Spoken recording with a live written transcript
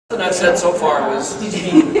I've said so far was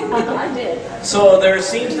I did. so there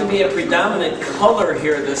seems to be a predominant color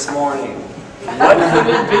here this morning. What could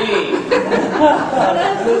it be?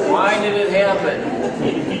 Why did it happen?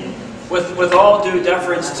 With all due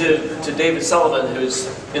deference to David Sullivan, who's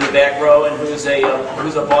in the back row and who's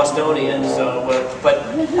a Bostonian. So, but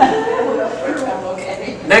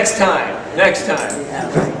next time.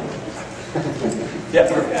 Yeah,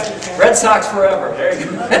 Red Sox forever. There you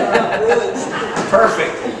go.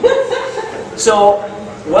 Perfect. So,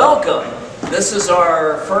 welcome. This is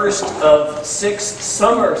our first of 6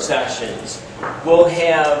 summer sessions. We'll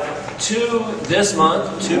have 2 this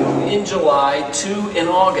month, 2 in July, 2 in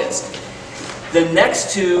August. The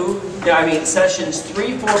next 2, sessions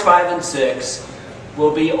 3, 4, 5, and 6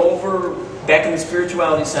 will be over back in the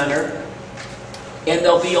Spirituality Center, and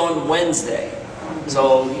they'll be on Wednesday.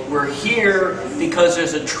 So we're here because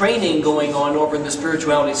there's a training going on over in the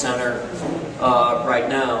Spirituality Center right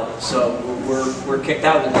now. So we're kicked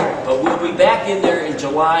out of there. But we'll be back in there in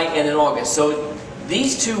July and in August. So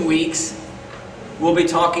these 2 weeks, we'll be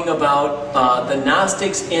talking about the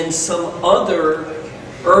Gnostics and some other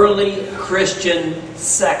early Christian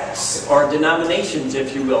sects, or denominations,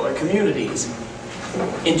 if you will, or communities.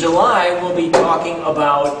 In July, we'll be talking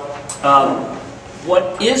about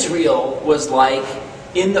what Israel was like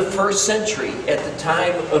in the 1st century at the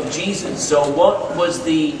time of Jesus. So what was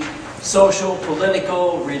the social,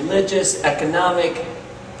 political, religious, economic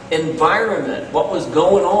environment? What was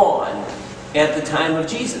going on at the time of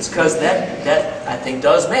Jesus? Because that I think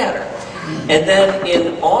does matter. And then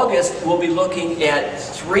in August, we'll be looking at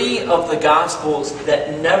 3 of the Gospels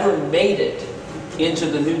that never made it into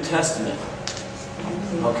the New Testament.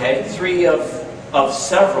 Okay? 3 of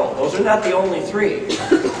several. Those are not the only 3.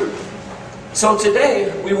 So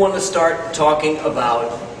today, we want to start talking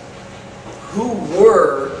about who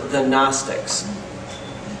were the Gnostics.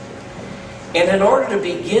 And in order to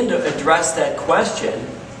begin to address that question,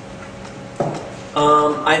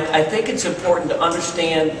 I think it's important to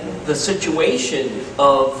understand the situation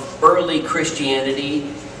of early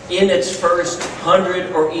Christianity in its first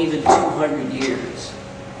 100 or even 200 years.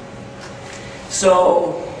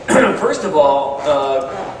 So, first of all,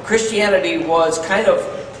 Christianity was kind of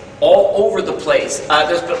all over the place.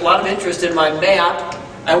 There's been a lot of interest in my map.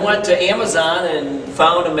 I went to Amazon and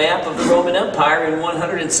found a map of the Roman Empire in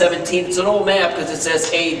 117. It's an old map because it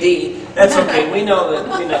says AD. That's okay. We know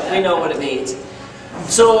what it means.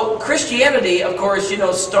 So Christianity, of course,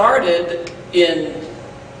 started in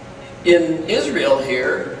Israel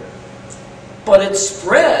here, but it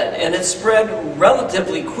spread, and it spread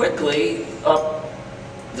relatively quickly up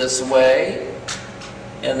this way,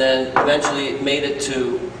 and then eventually it made it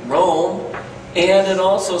to Rome, and it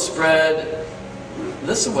also spread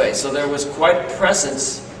this way. So there was quite a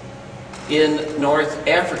presence in North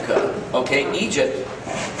Africa. Okay, Egypt,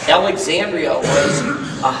 Alexandria was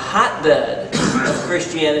a hotbed of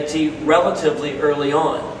Christianity relatively early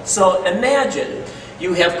on. So imagine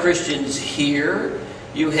you have Christians here,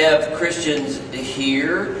 you have Christians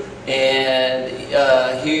here, and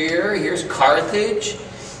here's Carthage.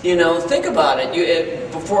 Think about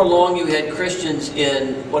it. Before long, you had Christians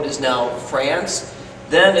in what is now France.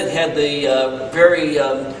 Then it had the very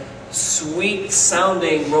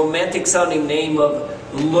sweet-sounding, romantic-sounding name of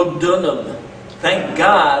Lugdunum. Thank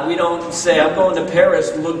God we don't say, I'm going to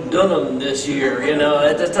Paris, Lugdunum this year. It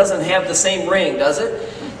doesn't have the same ring, does it?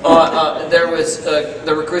 There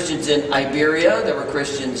were Christians in Iberia. There were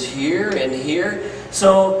Christians here and here.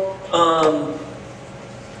 So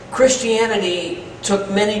Christianity took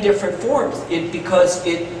many different forms because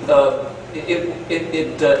it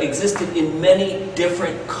existed in many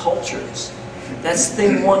different cultures. That's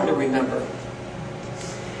thing one to remember.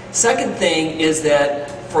 Second thing is that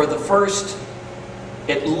for the first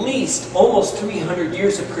at least almost 300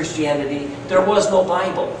 years of Christianity, there was no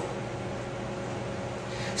Bible.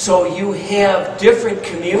 So you have different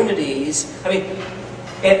communities.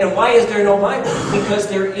 And why is there no Bible? Because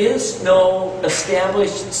there is no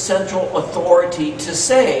established central authority to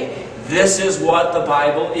say, this is what the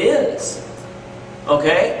Bible is.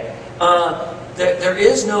 Okay? There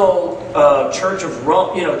is no Church of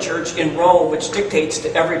Rome, church in Rome which dictates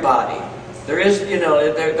to everybody.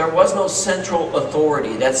 There was no central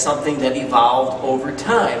authority. That's something that evolved over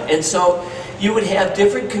time. And so you would have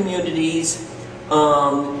different communities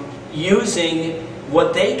using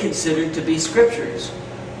what they considered to be scriptures.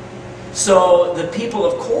 So the people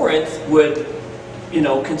of Corinth would,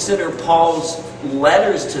 consider Paul's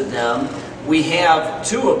letters to them. We have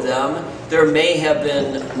 2 of them. There may have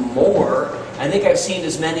been more. I think I've seen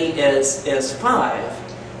as many as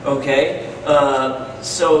 5. Okay?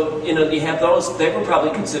 so, you know, you have those, they were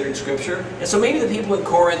probably considered scripture. And so maybe the people in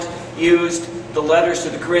Corinth used the letters to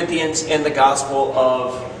the Corinthians and the Gospel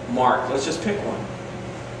of Mark. Let's just pick one.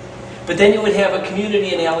 But then you would have a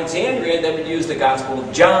community in Alexandria that would use the Gospel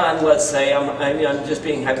of John, let's say. I'm just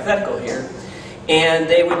being hypothetical here. And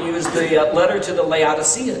they would use the letter to the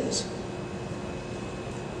Laodiceans.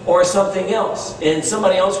 Or something else. And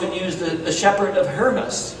somebody else would use the Shepherd of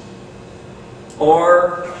Hermas.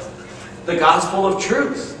 Or the Gospel of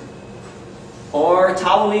Truth. Or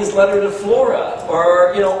Ptolemy's letter to Flora.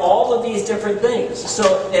 Or, you know, all of these different things.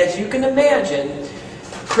 So, as you can imagine,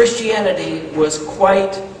 Christianity was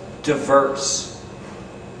quite diverse.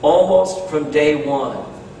 Almost from day one.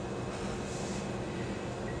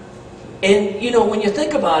 And, you know, when you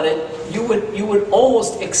think about it, you would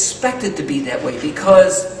almost expect it to be that way,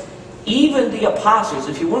 because even the apostles,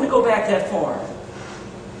 if you want to go back that far,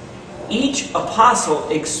 each apostle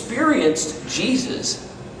experienced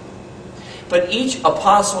Jesus, but each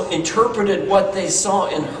apostle interpreted what they saw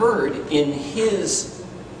and heard in his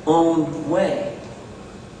own way.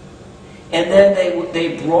 And then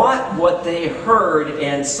they brought what they heard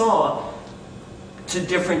and saw to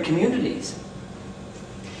different communities.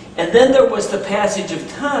 And then there was the passage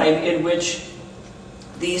of time in which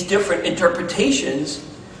these different interpretations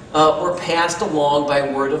were passed along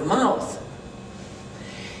by word of mouth.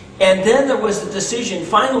 And then there was the decision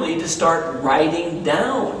finally to start writing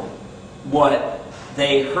down what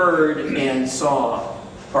they heard and saw,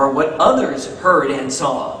 or what others heard and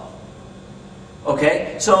saw.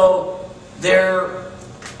 Okay? So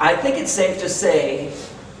I think it's safe to say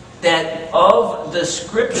that of the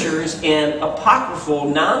scriptures and apocryphal,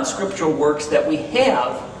 non-scriptural works that we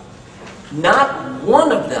have, not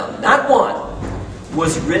one of them, not one,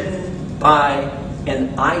 was written by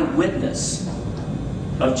an eyewitness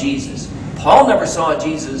of Jesus. Paul never saw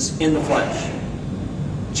Jesus in the flesh.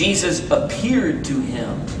 Jesus appeared to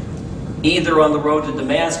him, either on the road to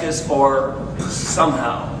Damascus or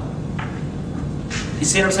somehow. You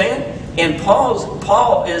see what I'm saying? And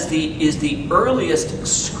Paul is the earliest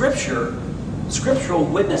scriptural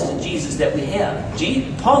witness to Jesus that we have.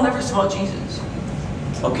 Paul never saw Jesus.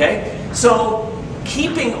 Okay? So,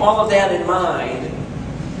 keeping all of that in mind,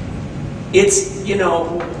 it's, you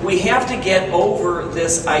know, we have to get over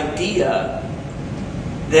this idea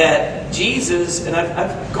that Jesus, and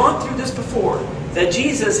I've gone through this before, that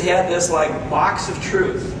Jesus had this like box of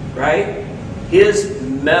truth, right? His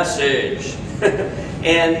message.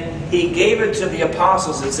 And he gave it to the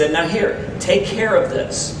apostles and said, now here, take care of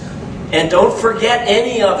this. And don't forget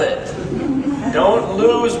any of it. Don't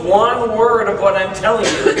lose one word of what I'm telling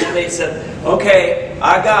you. And they said, okay,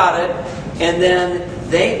 I got it. And then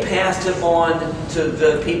they passed it on to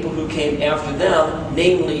the people who came after them,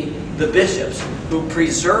 namely the bishops, who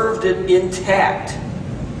preserved it intact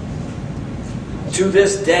to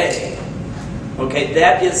this day. Okay,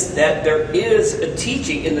 there is a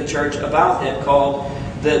teaching in the church about that called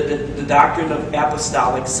the doctrine of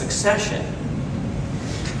apostolic succession.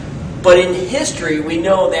 But in history, we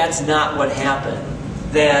know that's not what happened.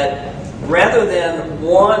 That rather than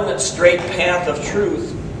one straight path of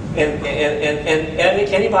truth, and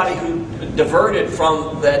anybody who diverted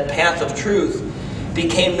from that path of truth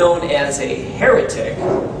became known as a heretic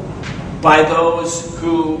by those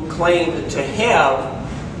who claimed to have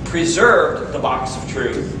preserved the box of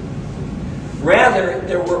truth. Rather,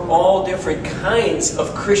 there were all different kinds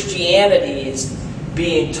of Christianities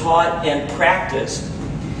being taught and practiced.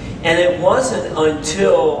 And it wasn't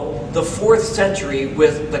until the 4th century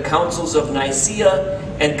with the councils of Nicaea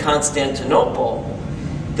and Constantinople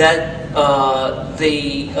that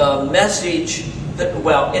the message,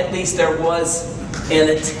 well, at least there was an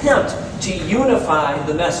attempt to unify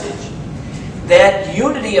the message. That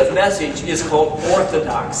unity of message is called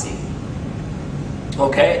orthodoxy.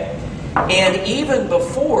 Okay? And even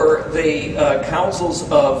before the councils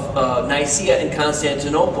of Nicaea and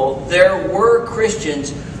Constantinople, there were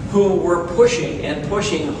Christians who were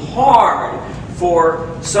pushing hard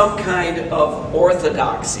for some kind of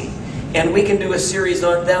orthodoxy. And we can do a series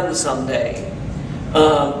on them someday.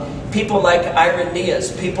 People like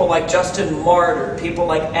Irenaeus, people like Justin Martyr, people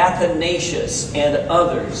like Athanasius and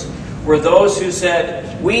others were those who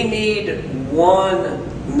said, we need one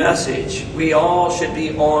message. We all should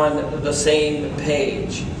be on the same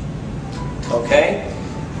page. Okay?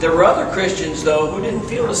 There were other Christians, though, who didn't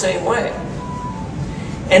feel the same way.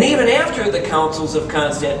 And even after the councils of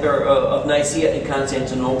Nicaea and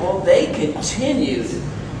Constantinople, they continued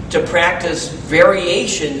to practice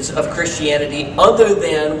variations of Christianity other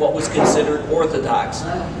than what was considered orthodox.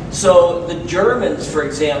 So the Germans, for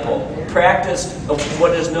example, practiced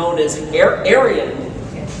what is known as Arian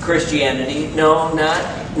Christianity. No,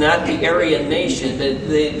 not the Aryan nation.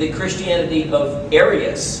 The Christianity of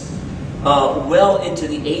Arius, well into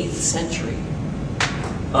the 8th century.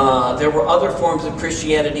 There were other forms of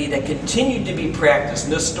Christianity that continued to be practiced.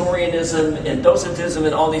 Nestorianism and Docetism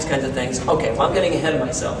and all these kinds of things. Okay, well, I'm getting ahead of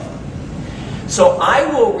myself. So I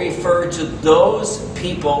will refer to those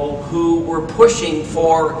people who were pushing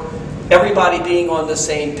for everybody being on the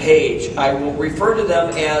same page. I will refer to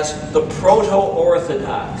them as the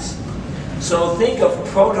proto-orthodox. So think of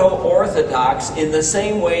proto-orthodox in the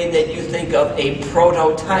same way that you think of a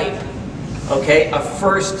prototype. Okay, a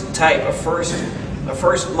first type, a first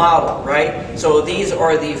model, right? So these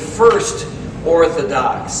are the first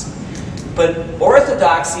orthodox. But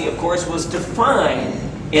orthodoxy, of course, was defined,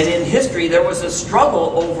 and in history there was a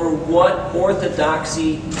struggle over what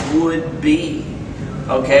orthodoxy would be.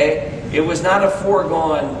 Okay? It was not a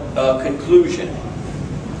foregone conclusion.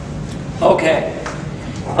 Okay.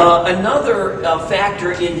 Another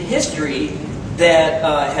factor in history that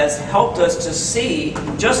has helped us to see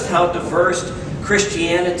just how diverse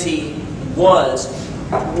Christianity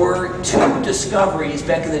were two discoveries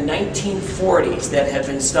back in the 1940s that have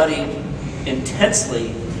been studied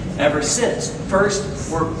intensely ever since.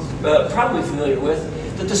 First, we're probably familiar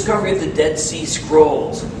with the discovery of the Dead Sea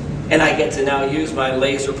Scrolls. And I get to now use my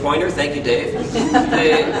laser pointer. Thank you, Dave.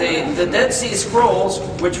 The Dead Sea Scrolls,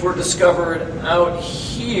 which were discovered out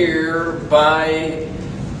here by,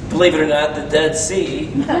 believe it or not, the Dead Sea,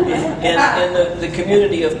 in the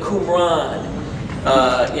community of Qumran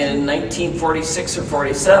in 1946 or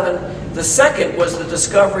 47. The second was the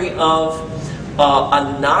discovery of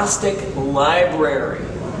a Gnostic library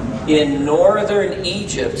in northern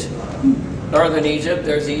Egypt. Northern Egypt,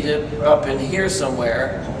 there's Egypt up in here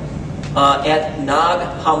somewhere, at Nag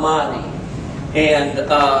Hammadi. And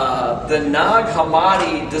the Nag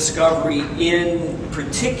Hammadi discovery in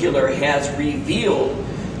particular has revealed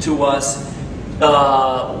to us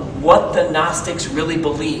what the Gnostics really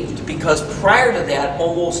believed. Because prior to that,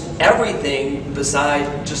 almost everything,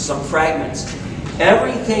 besides just some fragments,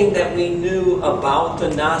 everything that we knew about the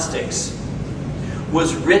Gnostics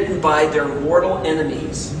was written by their mortal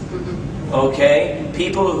enemies. Okay?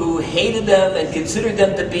 People who hated them and considered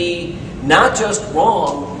them to be not just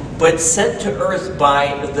wrong, but sent to earth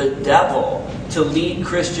by the devil to lead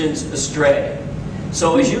Christians astray.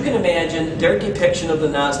 So as you can imagine, their depiction of the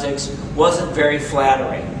Gnostics wasn't very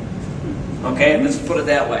flattering. Okay? Let's put it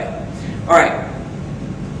that way. Alright.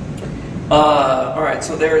 Alright,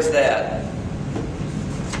 so there's that.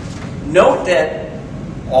 Note that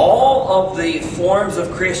all of the forms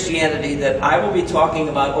of Christianity that I will be talking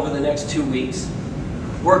about over the next 2 weeks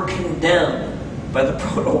were condemned by the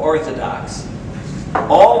proto-orthodox.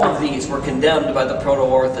 All of these were condemned by the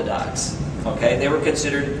proto-orthodox. Okay, they were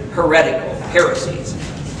considered heretical, heresies.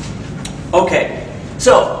 Okay,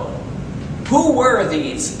 so who were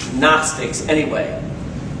these Gnostics anyway?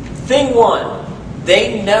 Thing one,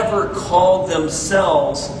 they never called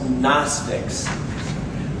themselves Gnostics.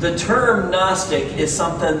 The term Gnostic is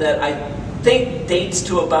something that I think dates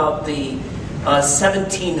to about the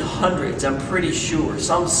 1700s, I'm pretty sure.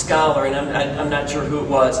 Some scholar, and I'm not sure who it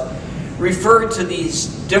was, referred to these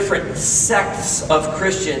different sects of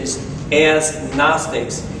Christians as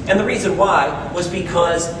Gnostics. And the reason why was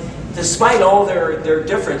because despite all their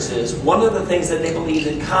differences, one of the things that they believed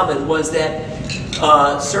in common was that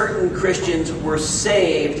certain Christians were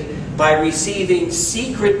saved by receiving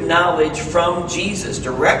secret knowledge from Jesus,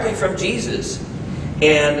 directly from Jesus.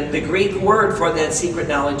 And the Greek word for that secret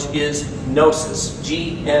knowledge is gnosis,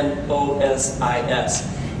 G-N-O-S-I-S.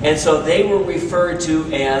 And so they were referred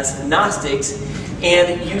to as Gnostics.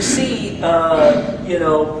 And you see,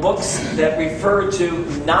 books that refer to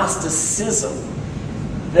Gnosticism.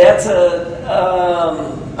 That's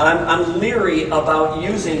I'm leery about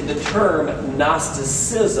using the term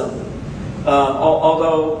Gnosticism.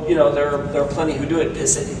 Although there are plenty who do it,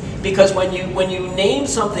 because when you name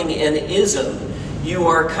something an ism, you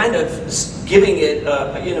are kind of giving it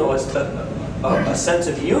a sense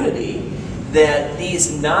of unity that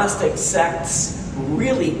these Gnostic sects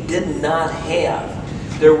really did not have.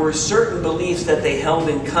 There were certain beliefs that they held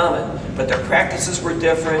in common, but their practices were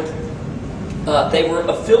different. They were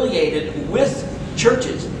affiliated with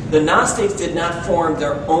churches. The Gnostics did not form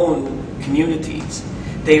their own communities.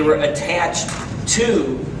 They were attached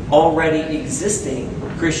to already existing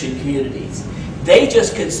Christian communities. They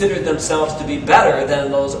just considered themselves to be better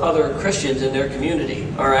than those other Christians in their community,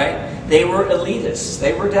 all right? They were elitists.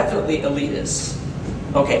 They were definitely elitists.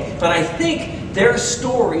 Okay, but I think their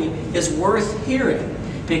story is worth hearing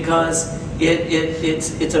because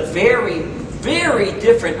it's a very, very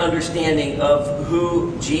different understanding of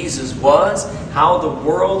who Jesus was, how the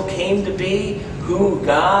world came to be, who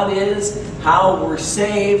God is, how we're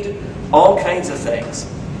saved, all kinds of things.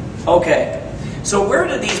 Okay, so where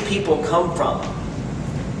do these people come from?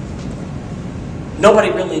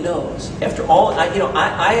 Nobody really knows. After all,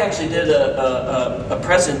 I actually did a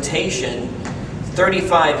presentation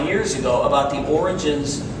 35 years ago about the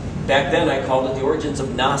origins. Back then I called it the origins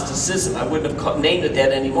of Gnosticism. I wouldn't have named it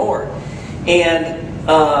that anymore. And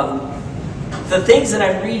the things that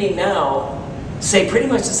I'm reading now say pretty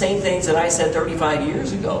much the same things that I said 35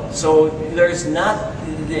 years ago. So there's not,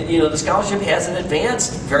 the scholarship hasn't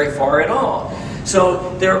advanced very far at all.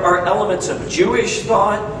 So there are elements of Jewish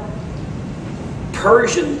thought,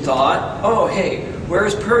 Persian thought. Oh, hey,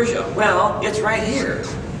 where's Persia? Well, it's right here.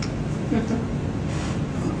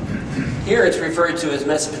 Here it's referred to as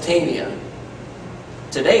Mesopotamia.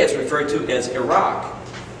 Today it's referred to as Iraq.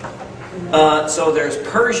 So there's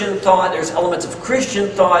Persian thought, there's elements of Christian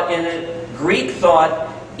thought in it, Greek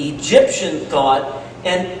thought, Egyptian thought,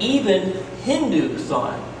 and even Hindu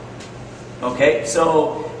thought. Okay,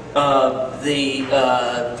 so the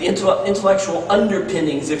intellectual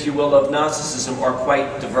underpinnings, if you will, of Gnosticism are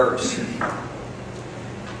quite diverse.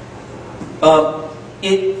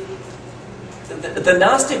 The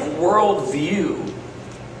Gnostic worldview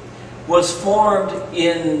was formed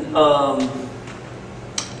in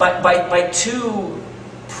by two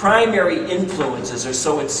primary influences, or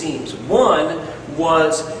so it seems. One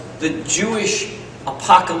was the Jewish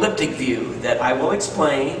apocalyptic view that I will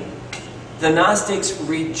explain. The Gnostics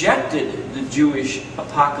rejected the Jewish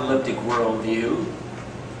apocalyptic worldview.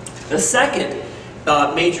 The second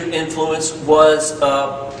major influence was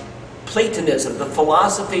Platonism, the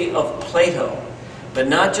philosophy of Plato. But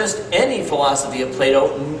not just any philosophy of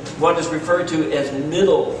Plato, what is referred to as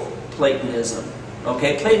Middle Platonism.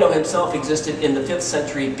 Okay, Plato himself existed in the 5th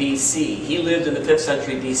century BC. He lived in the 5th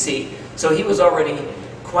century BC. So he was already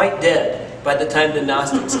quite dead by the time the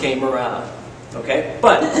Gnostics came around. Okay,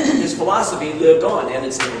 but his philosophy lived on, and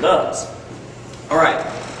it still does. All right,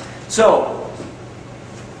 so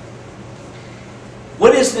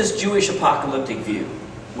what is this Jewish apocalyptic view?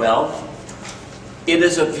 Well, it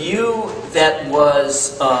is a view that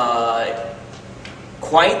was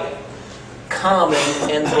quite common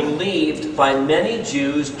and believed by many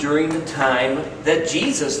Jews during the time that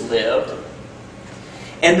Jesus lived.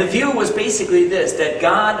 And the view was basically this, that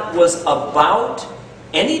God was about,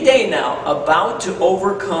 any day now, about to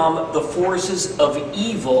overcome the forces of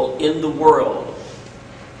evil in the world.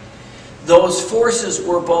 Those forces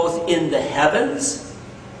were both in the heavens,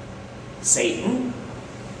 Satan,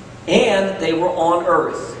 and they were on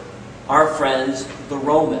earth, our friends, the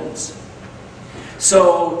Romans.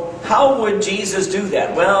 So how would Jesus do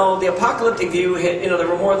that? Well, the apocalyptic view, there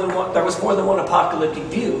was more than one apocalyptic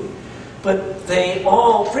view. But they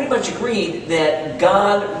all pretty much agreed that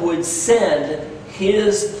God would send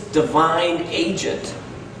His divine agent,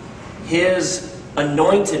 His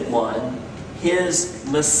anointed one, His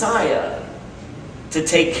Messiah, to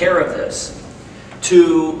take care of this,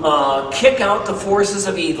 to kick out the forces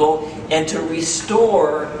of evil and to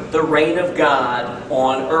restore the reign of God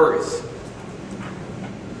on earth.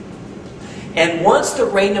 And once the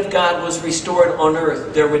reign of God was restored on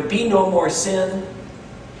earth, there would be no more sin,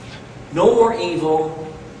 no more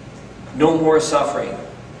evil, no more suffering,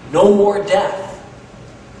 no more death.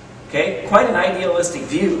 Okay? Quite an idealistic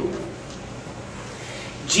view.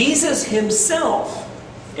 Jesus himself,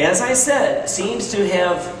 as I said, seems to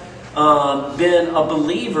have been a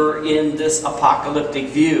believer in this apocalyptic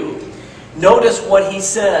view. Notice what he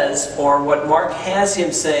says, or what Mark has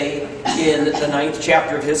him say in the 9th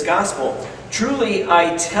chapter of his gospel. Truly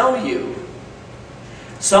I tell you,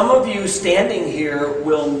 some of you standing here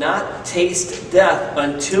will not taste death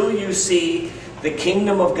until you see the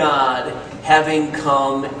kingdom of God having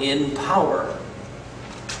come in power.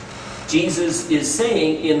 Jesus is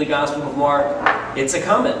saying in the Gospel of Mark, it's a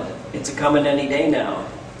coming. It's a coming any day now.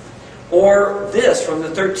 Or this from the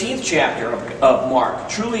 13th chapter of Mark.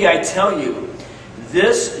 Truly I tell you,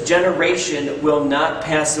 this generation will not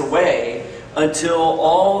pass away until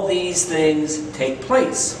all these things take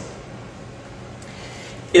place.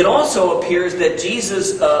 It also appears that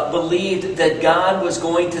Jesus believed that God was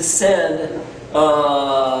going to send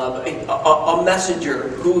a messenger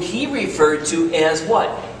who he referred to as what?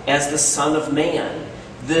 As the Son of Man.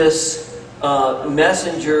 This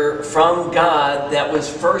messenger from God that was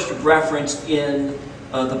first referenced in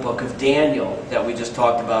the book of Daniel that we just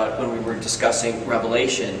talked about when we were discussing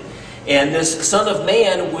Revelation. And this Son of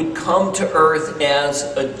Man would come to earth as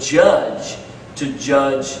a judge to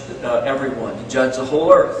judge everyone, to judge the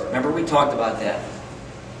whole earth. Remember we talked about that.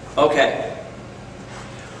 Okay.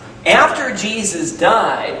 After Jesus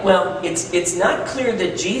died, well, it's not clear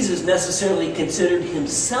that Jesus necessarily considered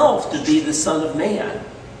himself to be the Son of Man.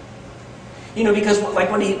 You know, because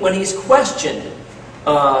like when he's questioned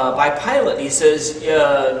by Pilate, he says,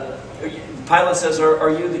 Pilate says,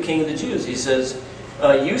 are you the King of the Jews? He says,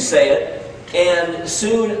 you say it. And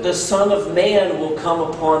soon the Son of Man will come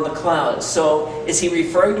upon the clouds. So is he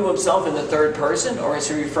referring to himself in the third person, or is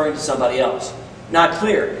he referring to somebody else? Not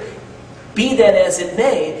clear. Be that as it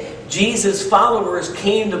may, Jesus' followers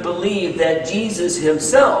came to believe that Jesus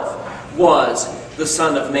himself was the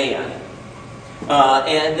Son of Man.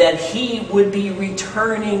 And that he would be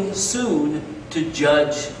returning soon to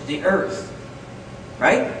judge the earth.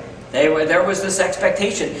 Right? There was this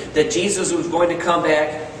expectation that Jesus was going to come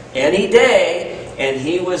back any day, and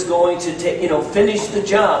he was going to finish the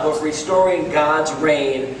job of restoring God's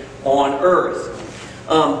reign on earth.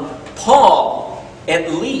 Paul,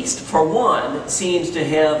 at least for one, seems to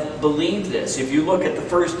have believed this. If you look at the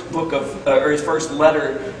first book of, or his first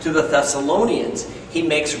letter to the Thessalonians, he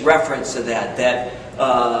makes reference to that.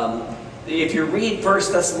 If you read 1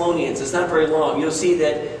 Thessalonians, it's not very long, you'll see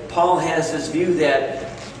that Paul has this view that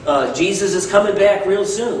Jesus is coming back real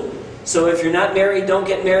soon. So if you're not married, don't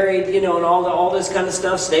get married, and all this kind of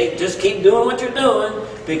stuff. Just keep doing what you're doing,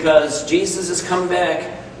 because Jesus is coming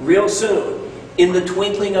back real soon. In the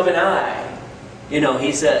twinkling of an eye,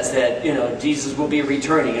 he says that, Jesus will be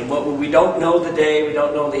returning. And we don't know the day, we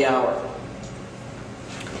don't know the hour.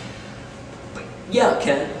 But, yeah,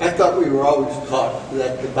 Ken? I thought we were always taught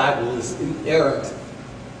that the Bible is inerrant.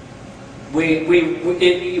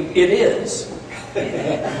 It is.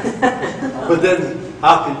 But then,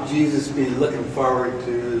 how could Jesus be looking forward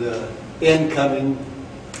to the end coming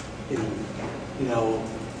in,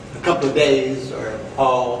 a couple of days, or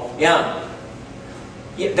Paul? Yeah,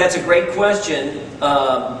 that's a great question.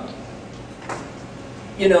 From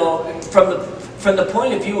the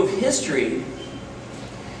point of view of history,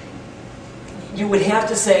 you would have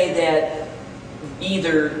to say that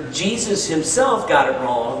either Jesus himself got it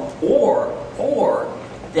wrong, or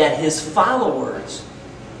that his followers,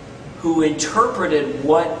 who interpreted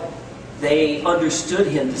what they understood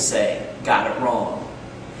him to say, got it wrong.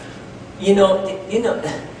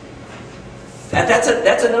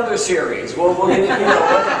 That's another series. Well, what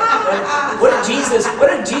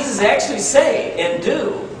did Jesus actually say and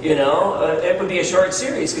do? It would be a short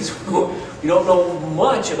series, because we don't know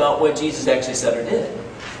much about what Jesus actually said or did.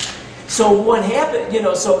 So what happened?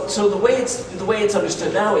 So the way it's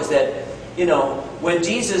understood now is that when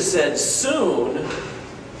Jesus said soon,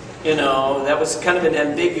 that was kind of an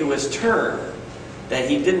ambiguous term, that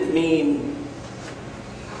he didn't mean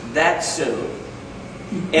that soon.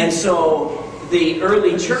 And so the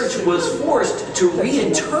early church was forced to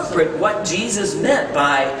reinterpret what Jesus meant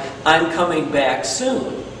by "I'm coming back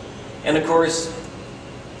soon." And of course,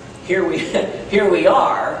 here we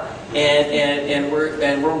are, and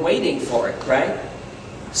we're waiting for it, right?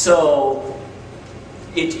 So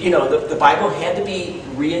the Bible had to be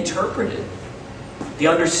reinterpreted. The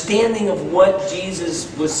understanding of what Jesus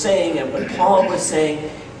was saying and what Paul was saying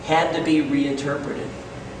had to be reinterpreted.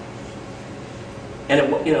 And it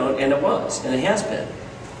was, and it has been.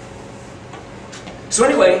 So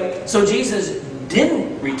anyway, Jesus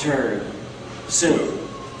didn't return soon.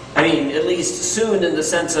 I mean, at least soon in the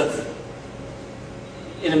sense of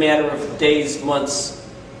in a matter of days, months,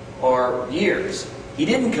 or years. He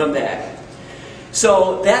didn't come back.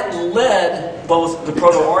 So that led both the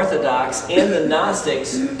proto-orthodox and the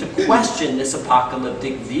Gnostics to question this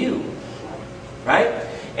apocalyptic view. Right?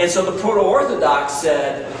 And so the proto-orthodox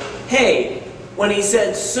said, hey, when he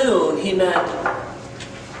said soon, he meant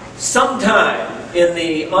sometime in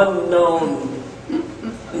the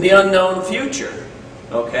unknown future.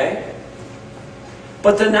 Okay?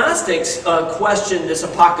 But the Gnostics questioned this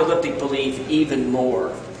apocalyptic belief even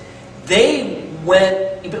more. They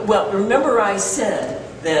remember I said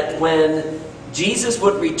that when Jesus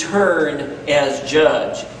would return as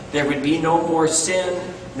judge, there would be no more sin,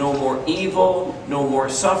 no more evil, no more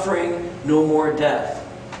suffering, no more death.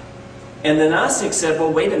 And the Gnostics said,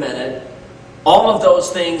 well, wait a minute. All of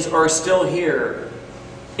those things are still here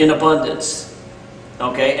in abundance.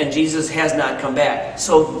 Okay? And Jesus has not come back.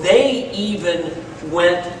 So they even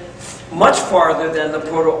went much farther than the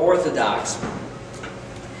proto-orthodox.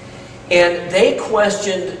 And they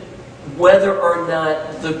questioned whether or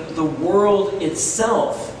not the world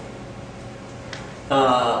itself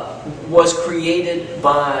was created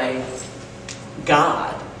by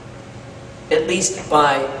God. At least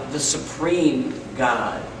by the supreme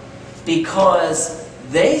God. Because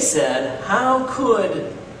they said, how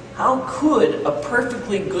could how could a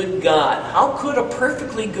perfectly good God, how could a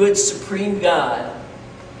perfectly good supreme God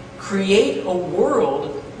create a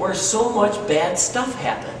world where so much bad stuff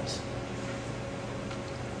happens?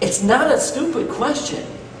 It's not a stupid question.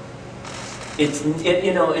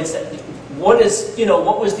 What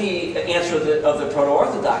was the answer of the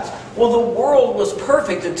proto-orthodox? Well, the world was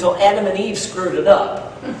perfect until Adam and Eve screwed it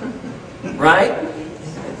up, right?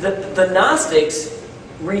 The Gnostics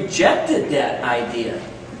rejected that idea.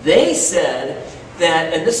 They said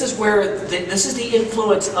that, and this is the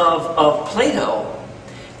influence of Plato.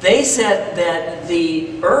 They said that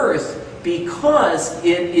the earth, because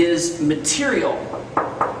it is material,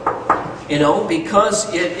 because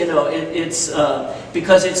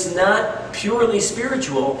because it's not purely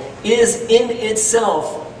spiritual, is in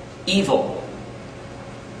itself evil.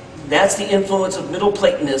 That's the influence of Middle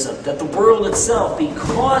Platonism, that the world itself,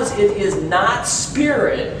 because it is not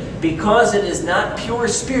spirit, because it is not pure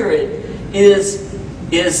spirit, is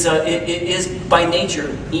by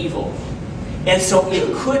nature evil. And so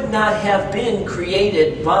it could not have been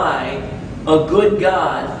created by a good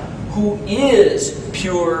God who is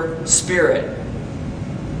pure spirit.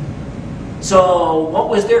 So what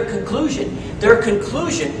was their conclusion? Their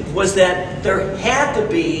conclusion was that there had to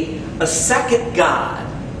be a second God,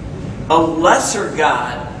 a lesser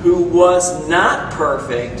God who was not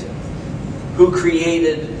perfect, who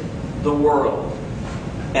created the world.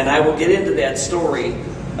 And I will get into that story in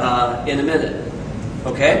a minute.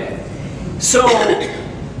 Okay? So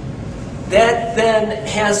that then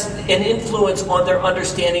has an influence on their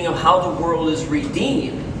understanding of how the world is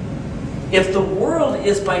redeemed. If the world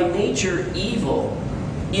is by nature evil,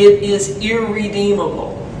 it is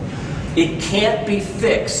irredeemable. It can't be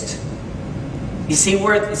fixed. You see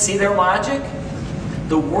their logic?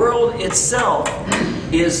 The world itself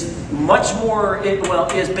is much more,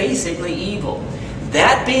 is basically evil.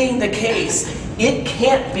 That being the case, it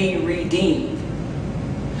can't be redeemed.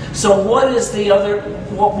 So what's the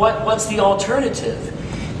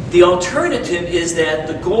alternative? The alternative is that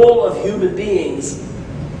the goal of human beings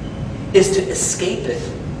is to escape it,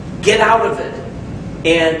 get out of it,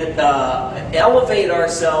 and elevate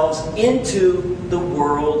ourselves into the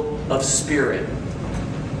world of spirit.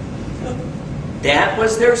 That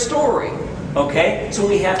was their story. Okay? So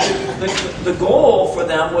we have to, the goal for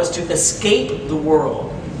them was to escape the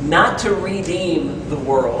world, not to redeem the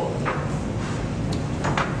world.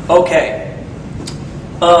 Okay.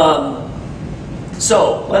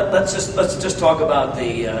 So let's just talk about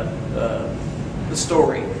the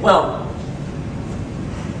story. Well,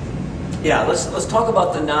 yeah, let's talk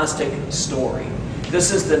about the Gnostic story.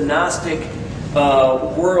 This is the Gnostic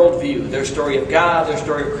worldview, their story of God, their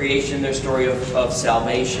story of creation, their story of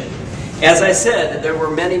salvation. As I said, there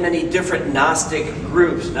were many, many different Gnostic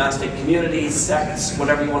groups, Gnostic communities, sects,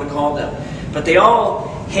 whatever you want to call them. But they all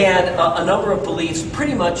had a number of beliefs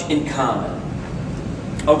pretty much in common.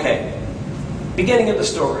 Okay, beginning of the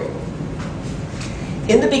story.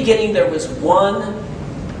 In the beginning there was one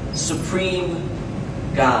supreme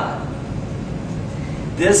God.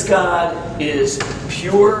 This God is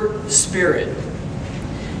pure spirit.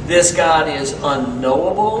 This God is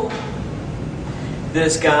unknowable.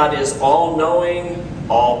 This God is all-knowing,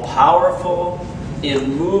 all-powerful,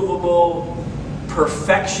 immovable,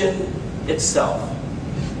 perfection itself.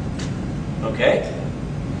 Okay?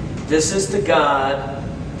 This is the God.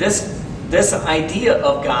 This idea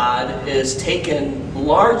of God is taken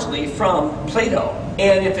largely from Plato.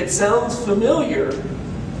 And if it sounds familiar,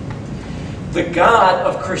 the God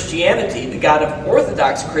of Christianity, the God of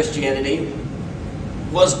Orthodox Christianity,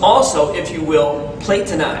 was also, if you will,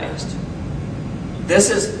 Platonized.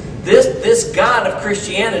 This God of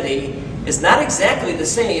Christianity is not exactly the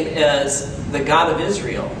same as the God of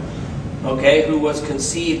Israel, okay, who was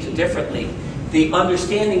conceived differently. The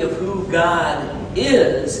understanding of who God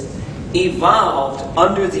is evolved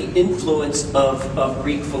under the influence of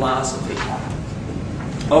Greek philosophy.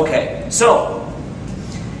 Okay, so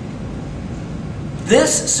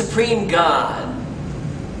this supreme God,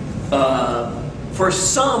 for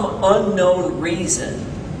some unknown reason,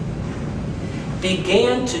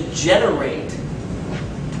 began to generate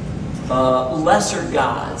lesser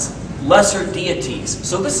gods, lesser deities.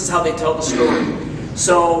 So this is how they tell the story.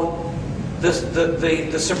 So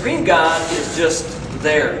the supreme God is just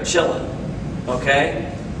there, chilling,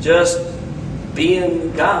 okay? Just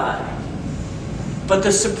being God. But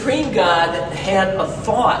the supreme God had a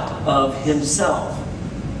thought of himself.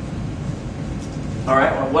 All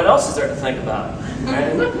right, well, what else is there to think about?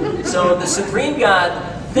 Right? So the supreme God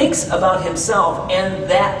thinks about himself, and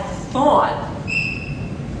that thought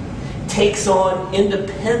takes on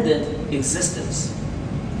independent existence.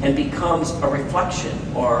 and becomes a reflection,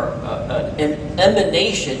 or an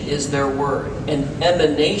emanation is their word, an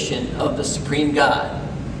emanation of the Supreme God.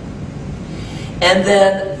 And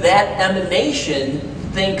then that emanation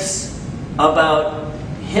thinks about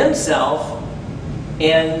himself,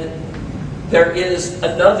 and there is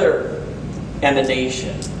another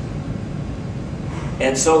emanation.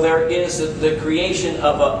 And so there is the creation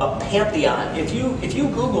of a pantheon. If you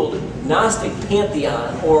Googled Gnostic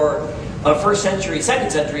pantheon or a 1st century,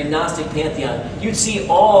 2nd century Gnostic pantheon, you'd see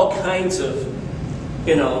all kinds of,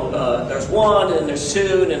 there's 1 and there's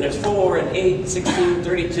 2 and there's 4 and 8, 16,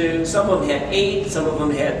 32. Some of them had 8, some of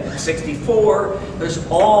them had 64. There's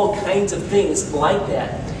all kinds of things like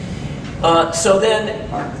that. So then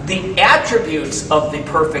the attributes of the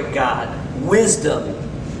perfect God, wisdom,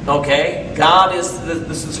 okay? God is,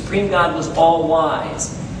 the Supreme God was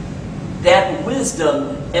all-wise. That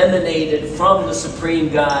wisdom emanated from the Supreme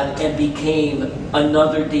God and became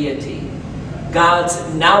another deity. God's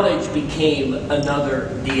knowledge became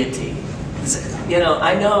another deity.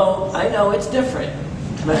 I know it's different.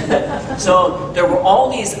 So there were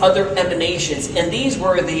all these other emanations, and these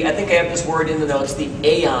were I think I have this word in the notes, the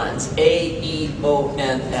aeons,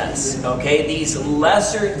 A-E-O-N-S, okay? These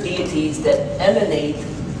lesser deities that emanate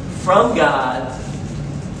from God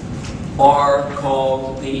are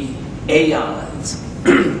called the aeons.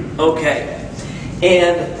 Okay.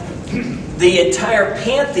 And the entire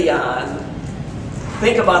pantheon,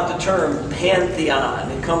 think about the term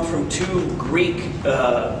pantheon. It comes from 2 Greek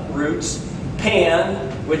roots.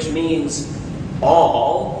 Pan, which means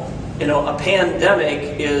all. A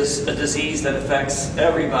pandemic is a disease that affects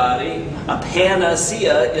everybody. A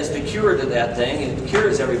panacea is the cure to that thing. It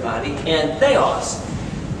cures everybody. And theos,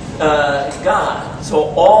 God.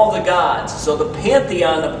 So all the gods. So the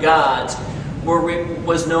pantheon of gods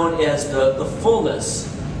was known as the fullness,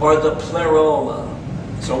 or the pleroma.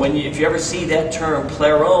 So if you ever see that term,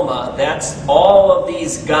 pleroma, that's all of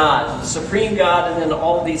these gods, the Supreme God and then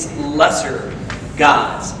all of these lesser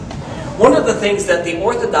gods. One of the things that the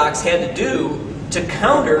Orthodox had to do to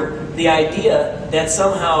counter the idea that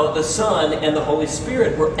somehow the Son and the Holy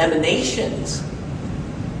Spirit were emanations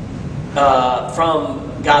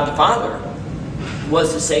from God the Father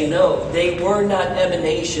was to say, no, they were not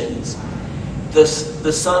emanations. The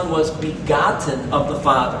Son was begotten of the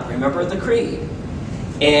Father. Remember the Creed.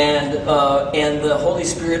 And the Holy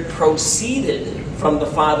Spirit proceeded from the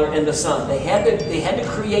Father and the Son. They had to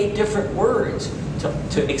create different words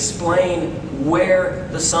to explain where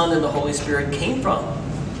the Son and the Holy Spirit came from,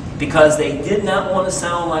 because they did not want to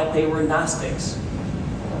sound like they were Gnostics.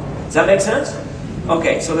 Does that make sense?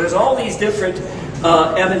 Okay, so there's all these different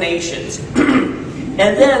emanations. And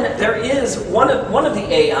then there is one of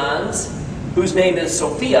the aeons, whose name is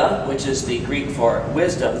Sophia, which is the Greek for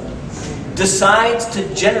wisdom, decides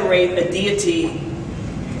to generate a deity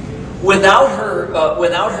without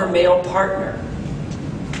her male partner.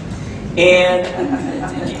 And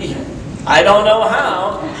I don't know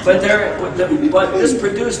how, but this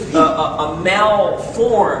produced a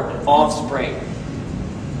malformed offspring.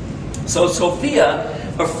 So Sophia,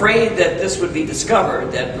 afraid that this would be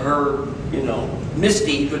discovered, that her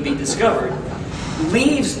misdeed would be discovered,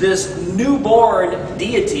 leaves this newborn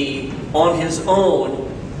deity on his own,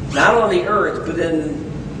 not on the earth, but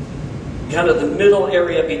in kind of the middle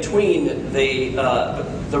area between the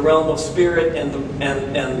realm of spirit and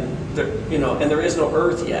there is no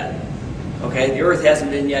earth yet. Okay, the earth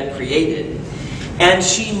hasn't been yet created, and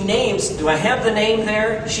she names. Do I have the name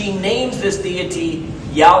there? She names this deity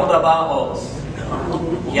Yaldabaoth.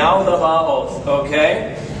 Yaldabaoth.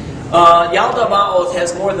 Okay, Yaldabaoth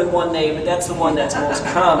has more than one name, but that's the one that's most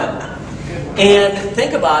common. And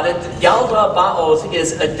think about it. Yaldabaoth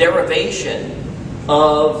is a derivation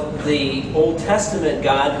of the Old Testament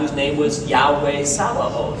God whose name was Yahweh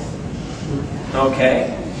Sabaoth.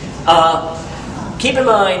 Okay? Keep in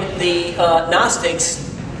mind, the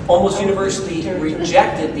Gnostics almost universally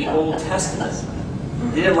rejected the Old Testament.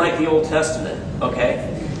 They didn't like the Old Testament. Okay?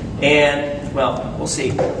 And, well, we'll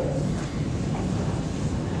see.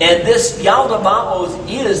 And this Yaldabaoth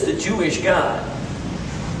is the Jewish God.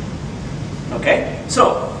 Okay?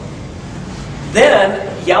 So, then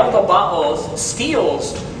Yaldabaoth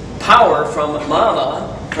steals power from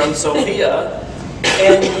Mama, from Sophia,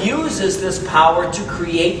 and uses this power to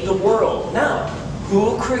create the world. Now,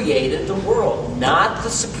 who created the world? Not the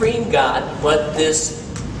Supreme God, but this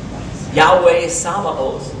Yahweh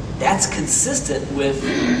Sabaoth. That's consistent with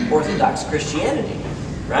Orthodox Christianity,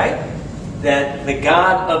 right? That the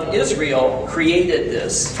God of Israel created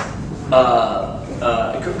this,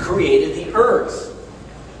 created the earth.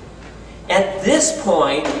 At this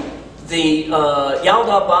point, the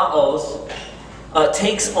Yalda Ba'oth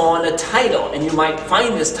takes on a title, and you might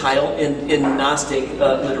find this title in Gnostic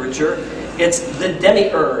literature. It's the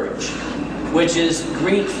demiurge, which is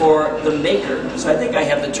Greek for the maker. So I think I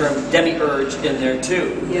have the term demiurge in there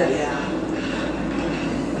too. Yeah.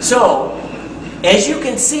 So, as you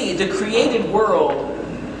can see, the created world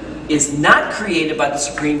is not created by the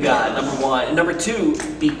Supreme God, number one. And number two,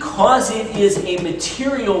 because it is a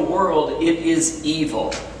material world, it is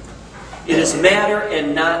evil. It is matter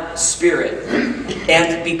and not spirit.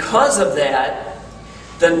 And because of that,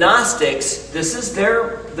 the Gnostics, this is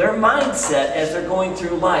their mindset as they're going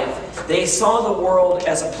through life. They saw the world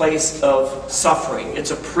as a place of suffering.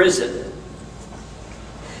 It's a prison.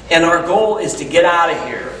 And our goal is to get out of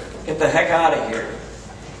here. Get the heck out of here.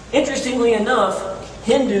 Interestingly enough,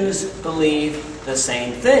 Hindus believe the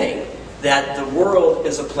same thing. That the world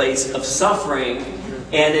is a place of suffering,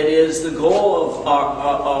 and it is the goal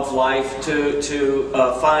of life to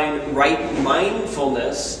find right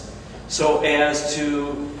mindfulness so as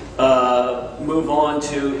to move on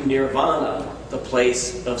to nirvana, the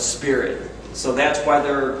place of spirit. So that's why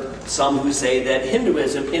there are some who say that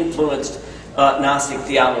Hinduism influenced Gnostic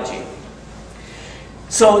theology.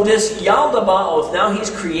 So this Yalda Ba'oth, now he's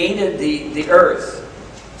created the earth,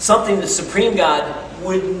 something the Supreme God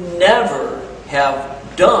would never have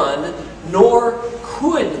done, nor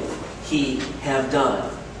could he have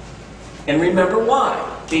done. And remember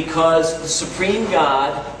why? Because the Supreme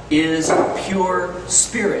God is pure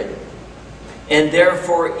spirit, and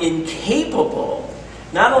therefore incapable,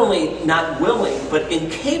 not only not willing, but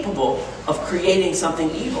incapable of creating something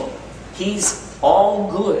evil. He's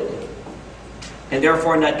all good, and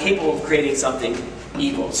therefore not capable of creating something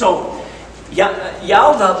evil. So,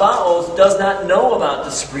 Yalda Ba'oth does not know about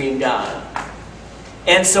the Supreme God.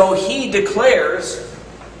 And so he declares,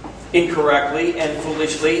 incorrectly and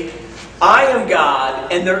foolishly, I am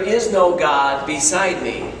God, and there is no God beside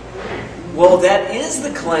me. Well, that is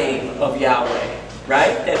the claim of Yahweh,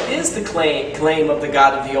 right? That is the claim of the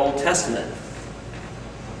God of the Old Testament.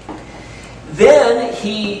 Then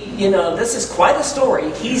this is quite a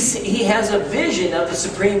story. He has a vision of the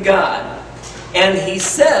Supreme God. And he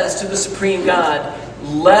says to the Supreme God,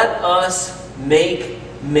 let us make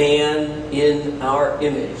man in our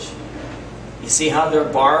image. You see how they're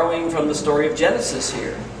borrowing from the story of Genesis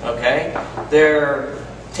here, okay? They're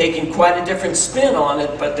taking quite a different spin on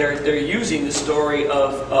it, but they're using the story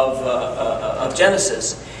of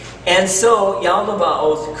Genesis. And so Yalda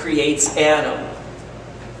Ba'oth creates Adam.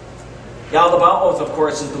 Yalda Ba'oth, of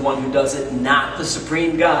course, is the one who does it, not the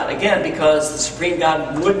Supreme God. Again, because the Supreme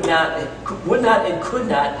God would not and could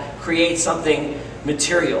not create something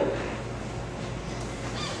material.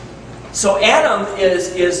 So Adam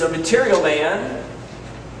is a material man.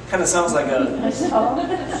 Kind of sounds like a...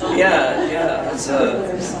 Yeah. It's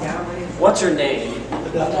a... What's her name?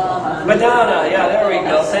 Madonna. Yeah, there we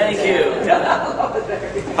go. Thank you.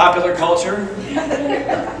 Yeah. Popular culture.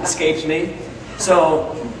 Escapes me.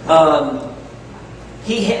 So...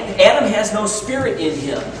 Adam has no spirit in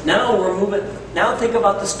him. Now we're moving. Now think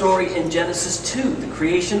about the story in Genesis 2, the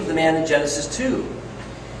creation of the man in Genesis 2.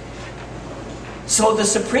 So the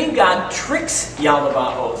Supreme God tricks Yalda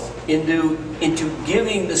Ba'oth into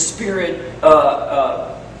giving the spirit,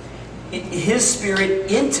 his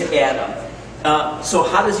spirit into Adam. So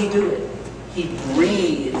how does he do it? He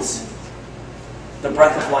breathes the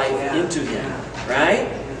breath of life into him, right?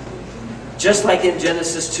 Just like in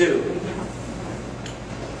Genesis 2.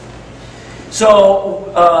 So,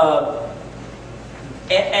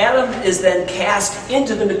 Adam is then cast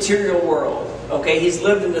into the material world. Okay, he's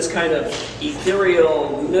lived in this kind of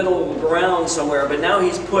ethereal middle ground somewhere, but now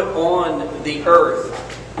he's put on the earth.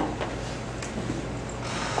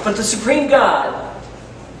 But the Supreme God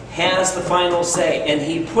has the final say, and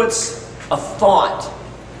he puts a thought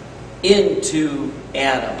into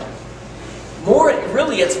Adam.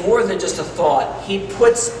 Really, it's more than just a thought. He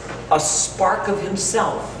puts a spark of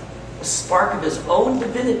himself, a spark of his own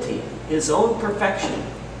divinity, his own perfection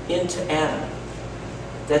into Adam.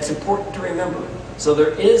 That's important to remember. So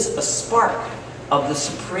there is a spark of the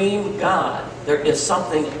Supreme God. There is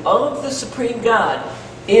something of the Supreme God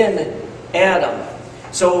in Adam.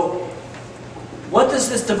 So what does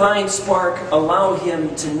this divine spark allow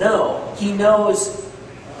him to know? He knows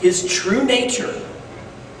his true nature.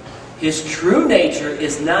 His true nature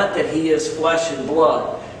is not that he is flesh and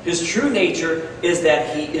blood. His true nature is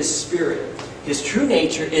that he is spirit. His true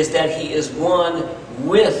nature is that he is one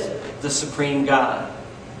with the Supreme God.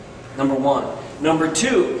 Number one. Number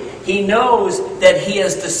two, he knows that he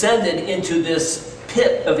has descended into this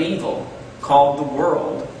pit of evil called the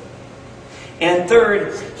world. And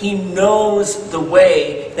third, he knows the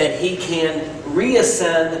way that he can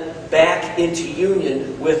reascend back into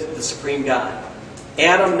union with the Supreme God.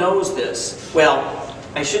 Adam knows this. Well,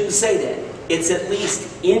 I shouldn't say that. It's at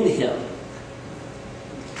least in him.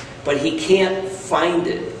 But he can't find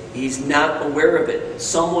it. He's not aware of it.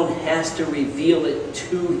 Someone has to reveal it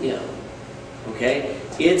to him. Okay?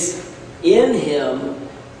 It's in him,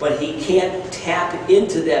 but he can't tap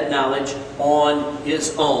into that knowledge on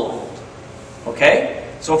his own. Okay?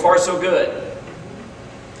 So far, so good.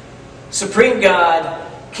 Supreme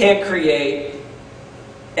God can't create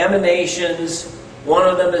emanations. One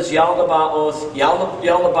of them is Yaldabaoth.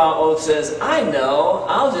 Yaldabaoth says, I know,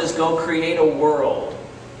 I'll just go create a world.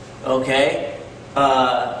 Okay?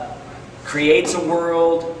 Creates a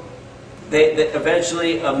world.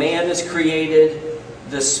 Eventually, a man is created.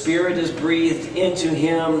 The Spirit is breathed into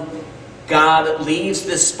him. God leaves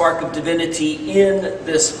this spark of divinity in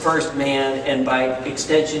this first man, and by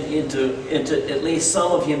extension into at least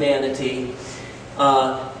some of humanity.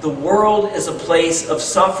 The world is a place of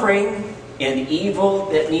suffering and evil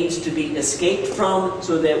that needs to be escaped from,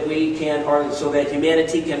 so that we can, or so that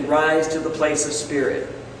humanity can rise to the place of spirit.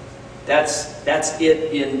 That's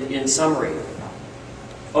it in summary.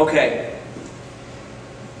 Okay.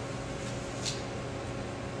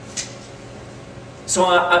 So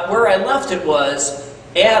where I left it was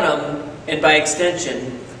Adam, and by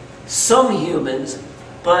extension, some humans,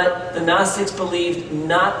 but the Gnostics believed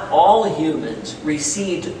not all humans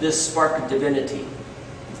received this spark of divinity.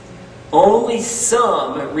 Only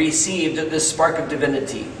some received this spark of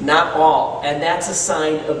divinity, not all. And that's a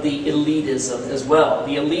sign of the elitism as well,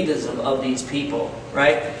 the elitism of these people,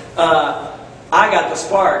 right? I got the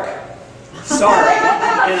spark. Sorry.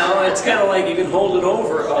 You know, it's kind of like you can hold it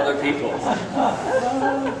over other people.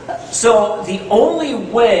 So the only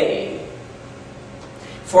way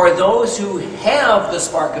for those who have the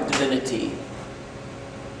spark of divinity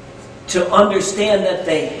to understand that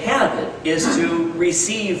they have it is to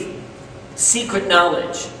receive secret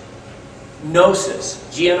knowledge. Gnosis.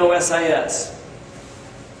 G-N-O-S-I-S.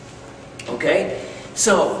 Okay?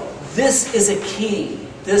 So this is a key.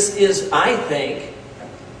 This is, I think,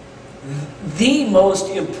 the most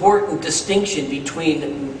important distinction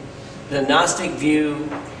between the Gnostic view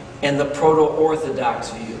and the proto-orthodox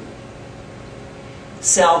view.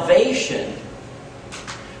 Salvation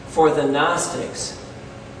for the Gnostics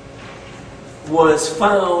was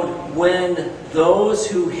found when those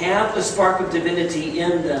who have the spark of divinity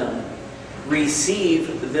in them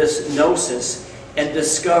receive this gnosis and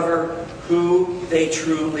discover who they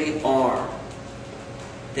truly are.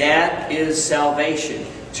 That is salvation.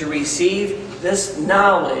 To receive this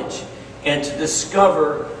knowledge and to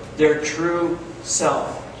discover their true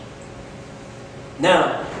self.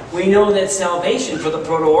 Now, we know that salvation for the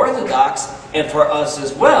proto-orthodox, and for us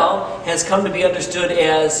as well, has come to be understood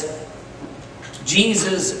as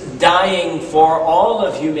Jesus dying for all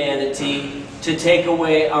of humanity to take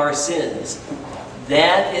away our sins.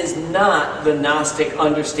 That is not the Gnostic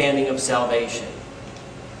understanding of salvation.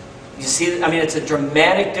 You see, I mean, it's a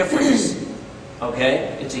dramatic difference.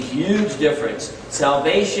 Okay? It's a huge difference.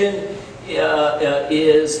 Salvation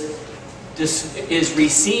is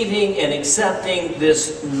receiving and accepting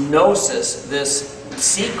this gnosis, this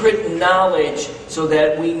secret knowledge, so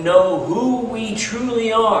that we know who we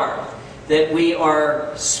truly are, that we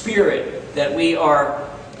are spirit, that we are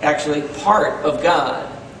actually part of God.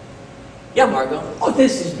 Yeah, Margot? Oh,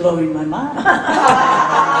 this is blowing my mind.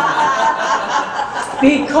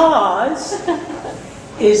 Because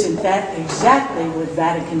isn't that exactly what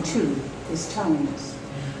Vatican II is telling us?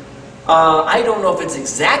 I don't know if it's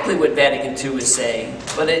exactly what Vatican II is saying,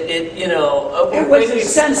 but it you know,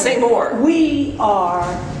 say more. We are,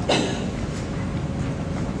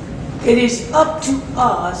 it is up to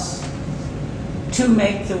us to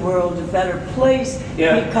make the world a better place,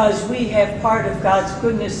 because we have part of God's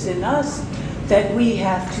goodness in us that we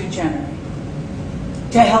have to generate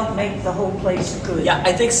to help make the whole place good. Yeah,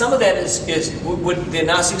 I think some of that is the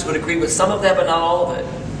Gnostics would agree with some of that, but not all of it.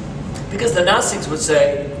 Because the Gnostics would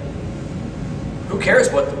say, who cares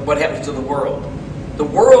what happens to the world? The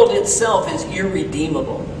world itself is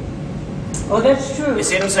irredeemable. Oh, that's true. You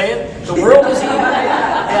see what I'm saying? The world is evil.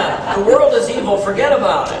 Yeah, the world is evil. Forget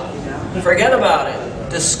about it. Forget about it.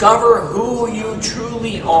 Discover who you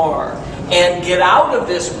truly are. And get out of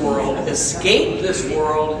this world, escape this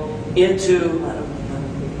world into...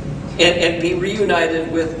 And be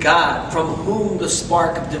reunited with God, from whom the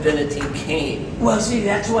spark of divinity came. Well, see,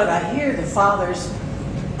 that's what I hear the fathers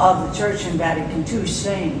of the Church in Vatican II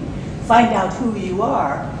saying. Find out who you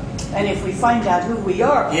are. And if we find out who we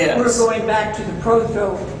are, we're going back to the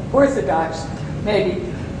proto orthodox, maybe,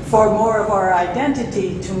 for more of our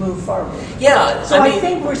identity to move forward. Yeah, So I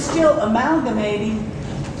think we're still amalgamating,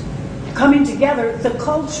 coming together, the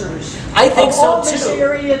cultures I think of so all this too.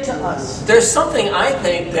 area to us. There's something I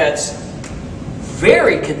think that's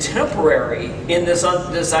very contemporary in this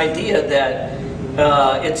idea that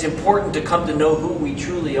it's important to come to know who we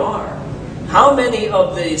truly are. How many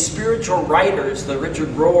of the spiritual writers, the Richard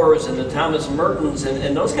Rohrs and the Thomas Mertons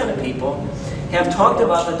and those kind of people, have talked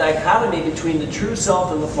about the dichotomy between the true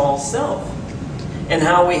self and the false self, and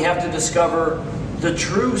how we have to discover the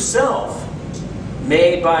true self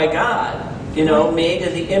made by God, made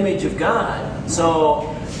in the image of God.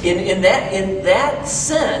 So in that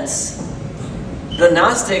sense, the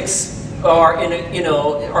Gnostics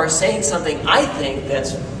are saying something, I think,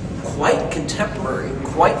 that's quite contemporary,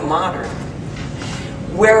 quite modern.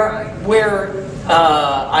 Where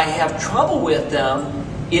I have trouble with them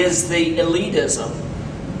is the elitism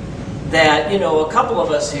that a couple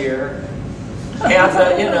of us here have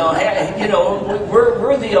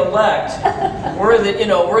we're the elect, we're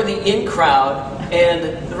the in crowd,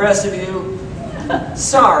 and the rest of you,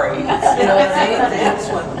 sorry, That's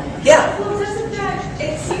what. yeah. Well, doesn't that,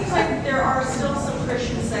 it seems like there are still some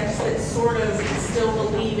Christian sects that sort of still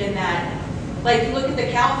believe in that. Like, you look at the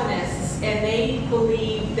Calvinists, and they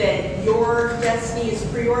believe that your destiny is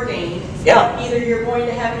preordained. Yeah. Either you're going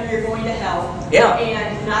to heaven or you're going to hell. Yeah.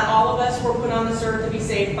 And not all of us were put on this earth to be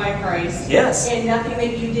saved by Christ. Yes. And nothing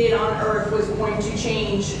that you did on earth was going to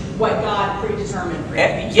change what God predetermined for you.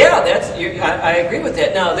 Yeah, I agree with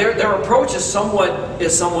that. Now, their approach is somewhat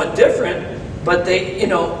different, but they,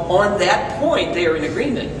 on that point, they are in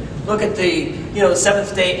agreement. Look at the,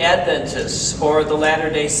 Seventh-day Adventists or the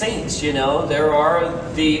Latter-day Saints. There are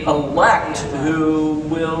the elect who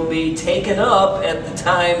will be taken up at the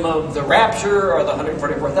time of the rapture, or the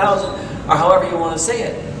 144,000, or however you want to say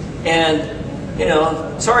it.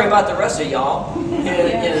 And, sorry about the rest of y'all.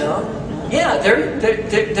 Yeah,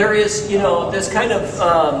 there is, this kind of,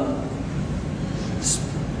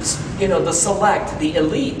 the select, the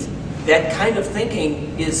elite. That kind of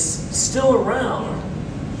thinking is still around.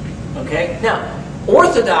 Okay? Now,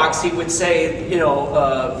 orthodoxy would say,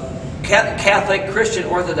 Catholic Christian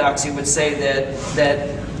orthodoxy would say that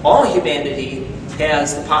all humanity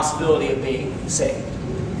has the possibility of being saved.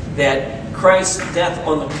 That Christ's death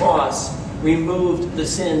on the cross removed the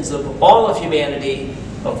sins of all of humanity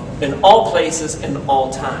in all places and all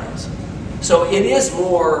times. So it is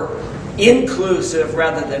more inclusive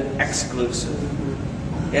rather than exclusive.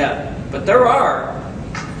 Yeah, but there are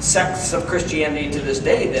sects of Christianity to this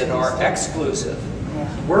day that are exclusive.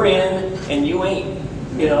 We're in and you ain't.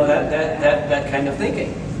 That kind of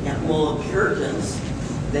thinking. Yeah, well, the Puritans,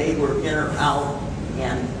 they were in or out,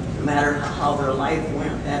 and no matter how their life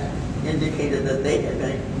went, that indicated that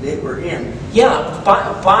they were in. Yeah,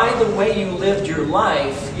 by the way you lived your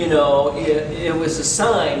life, it was a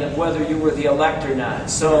sign of whether you were the elect or not.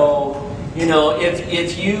 So,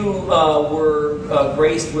 if you were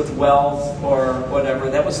graced with wealth or whatever,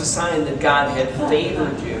 that was a sign that God had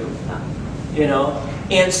favored you.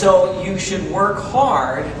 And so you should work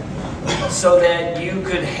hard so that you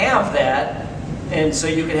could have that, and so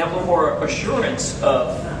you could have a little more assurance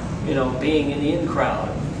of, being in the in crowd.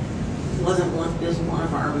 Is one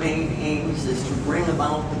of our main aims is to bring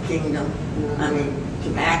about the kingdom. I mean,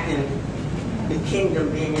 to act in the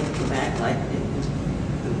kingdom, being able to act like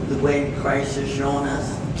the way Christ has shown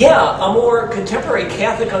us. Yeah, a more contemporary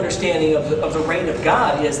Catholic understanding of the reign of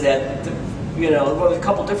God is that, well, there's a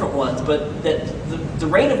couple different ones, but that the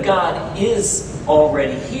reign of God is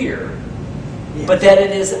already here, Yes. but that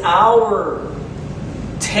it is our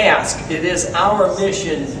task, it is our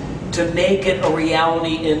mission to make it a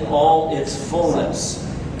reality in all its fullness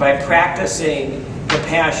by practicing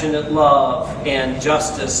compassionate love and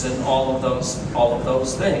justice and all of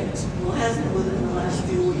those things. Well, hasn't it within the last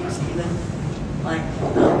few weeks, even like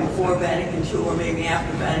before Vatican II or maybe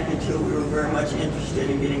after Vatican II, we were very much interested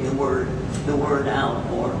in getting the word out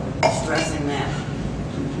or stressing that.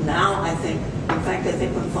 Now I think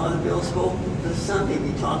when Father Bill spoke this Sunday,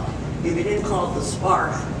 we talked, if he didn't call it the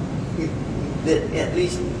spark, that at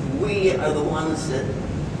least we are the ones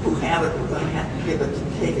who have it, we're going to have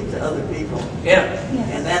to take it to other people. Yeah.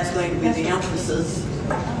 And that's going to be the emphasis.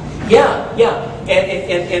 Yeah.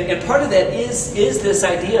 And part of that is this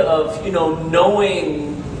idea of,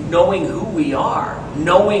 knowing who we are,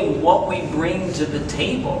 knowing what we bring to the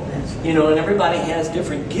table. And everybody has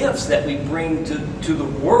different gifts that we bring to the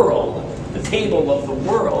world, the table of the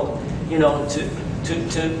world,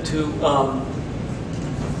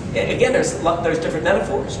 again, there's different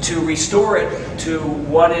metaphors to restore it to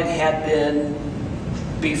what it had been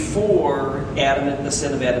before the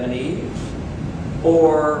sin of Adam and Eve,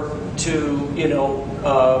 or to, you know,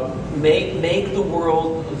 make the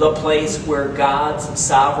world the place where God's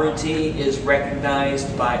sovereignty is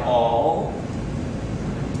recognized by all.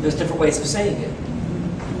 There's different ways of saying it.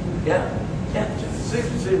 Yeah. Yeah. It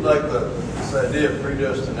seems like this idea of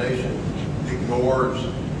predestination ignores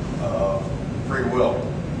free will.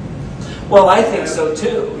 Well, I think so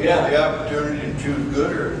too. You have the opportunity to choose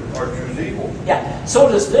good or choose evil. Yeah. So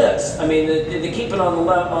does this. I mean, to keep it on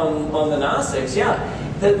the Gnostics. Yeah.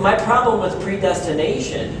 My problem with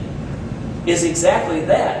predestination is exactly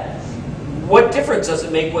that. What difference does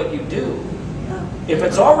it make what you do? If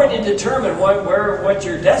it's already determined what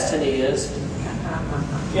your destiny is,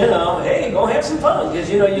 you know, hey, go have some fun because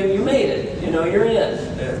you know you made it. You know, you're in.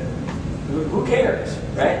 Yeah. Who cares,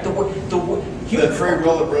 right? That free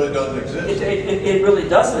will, it really doesn't exist. It really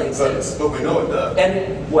doesn't exist. But we know it does.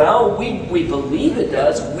 And, well, we believe it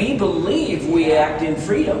does. We believe we act in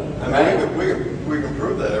freedom. I mean, right? we can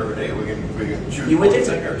prove that every day. We can choose You one would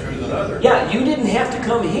thing or choose another. Yeah, you didn't have to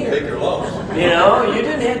come here. Take your loss. You know, you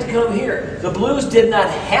didn't have to come here. The Blues did not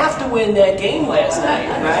have to win that game last night,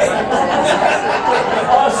 right?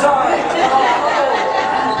 Oh, sorry.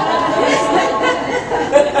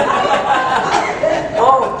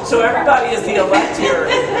 Oh, so everybody is the elect here.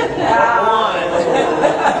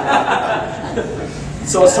 One.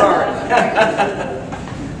 So sorry.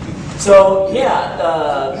 So, yeah,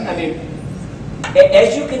 I mean,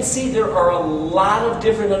 as you can see, there are a lot of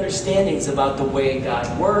different understandings about the way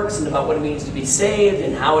God works and about what it means to be saved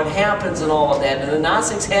and how it happens and all of that. And the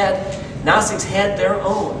Gnostics had their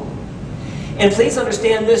own. And please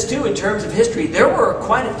understand this too, in terms of history, there were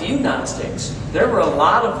quite a few Gnostics. There were a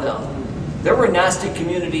lot of them. There were Gnostic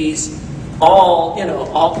communities all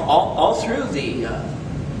through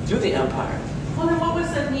the empire. Well, then what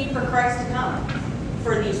was the need for Christ to come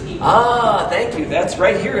for these people? Ah, thank you. That's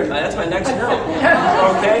right here. That's my next note.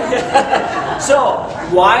 Okay. So,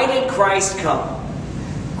 why did Christ come?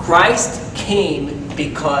 Christ came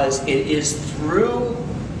because it is through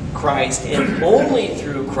Christ and only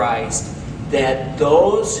through Christ that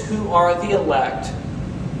those who are the elect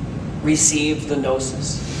receive the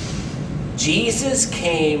gnosis. Jesus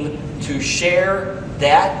came to share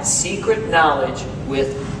that secret knowledge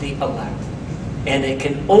with the elect. And it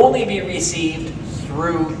can only be received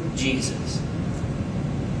through Jesus.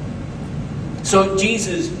 So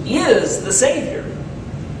Jesus is the Savior.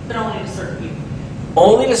 But only to certain people.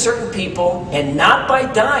 Only to certain people, and not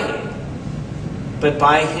by dying, but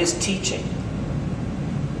by His teaching.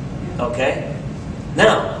 Okay?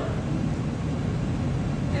 Now,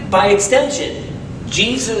 by extension,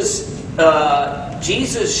 Jesus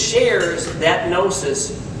shares that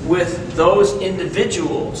gnosis with those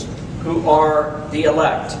individuals who are the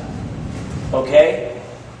elect. Okay?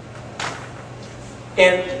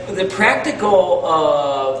 And the practical,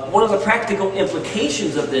 one of the practical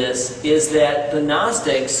implications of this is that the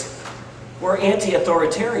Gnostics were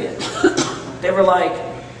anti-authoritarian. They were like,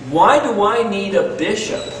 why do I need a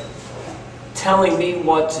bishop telling me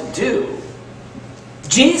what to do?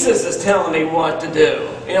 Jesus is telling me what to do.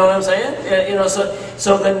 You know what I'm saying? You know,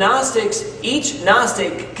 so the Gnostics, each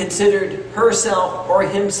Gnostic considered herself or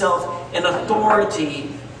himself an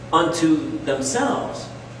authority unto themselves.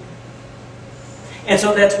 And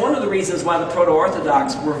so that's one of the reasons why the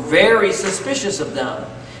proto-orthodox were very suspicious of them.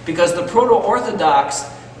 Because the proto-orthodox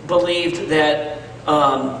believed that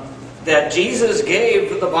that Jesus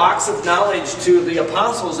gave the box of knowledge to the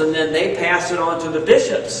apostles and then they passed it on to the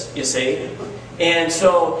bishops, you see. And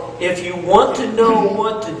so if you want to know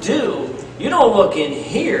what to do, you don't look in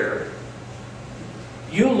here.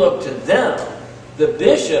 You look to them. The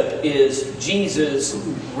bishop is Jesus'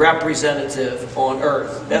 representative on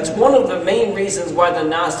earth. That's one of the main reasons why the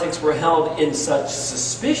Gnostics were held in such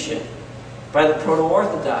suspicion by the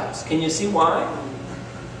proto-orthodox. Can you see why?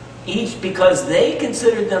 Because they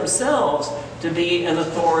considered themselves to be an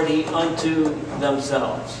authority unto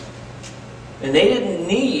themselves. And they didn't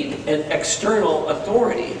need an external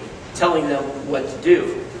authority telling them what to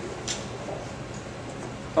do.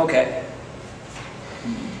 Okay.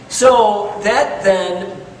 So that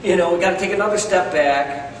then, you know, we've got to take another step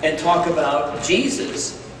back and talk about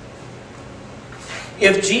Jesus.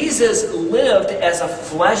 If Jesus lived as a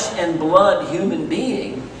flesh and blood human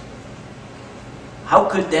being, how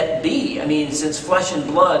could that be? I mean, since flesh and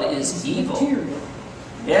blood is evil.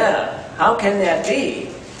 Yeah, how can that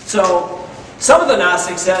be? So, some of the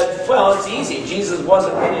Gnostics said, well, it's easy. Jesus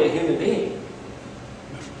wasn't really a human being.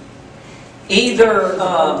 Either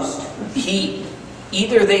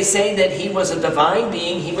they say that he was a divine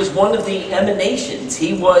being, he was one of the emanations.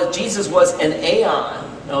 Jesus was an aeon.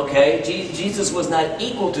 Okay? Jesus was not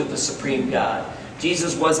equal to the supreme God.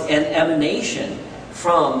 Jesus was an emanation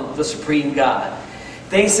from the supreme God.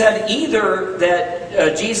 They said either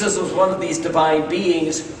that Jesus was one of these divine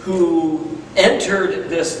beings who entered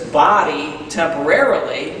this body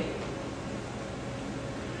temporarily,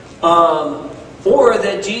 or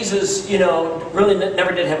that Jesus, really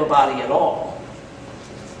never did have a body at all.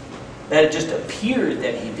 That it just appeared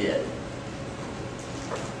that he did.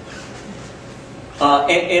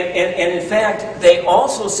 And in fact, they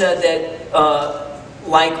also said that,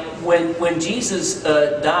 like when Jesus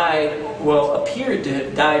appeared to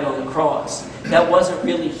have died on the cross, that wasn't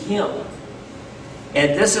really him.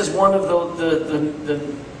 And this is one of the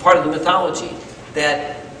part of the mythology,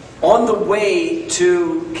 that on the way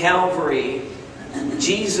to Calvary,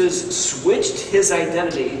 Jesus switched his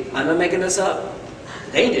identity. I'm not making this up.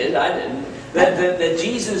 They did, I didn't. That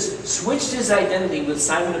Jesus switched his identity with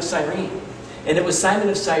Simon of Cyrene. And it was Simon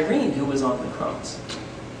of Cyrene who was on the cross,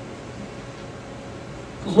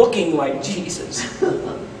 looking like Jesus.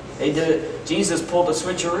 They did it. Jesus pulled a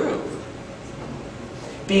switcheroo.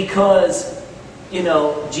 Because,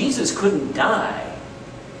 Jesus couldn't die.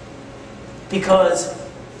 Because,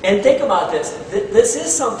 and think about this. This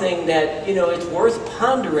is something that, it's worth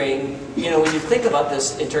pondering, when you think about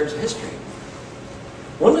this in terms of history.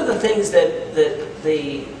 One of the things that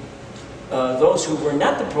those who were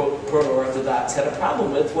not the proto-orthodox had a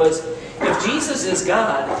problem with was, if Jesus is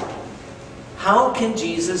God, how can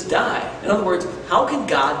Jesus die? In other words, how can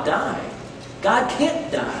God die? God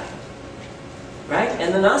can't die. Right?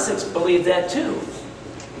 And the Gnostics believe that too.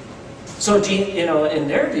 So, in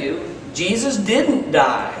their view, Jesus didn't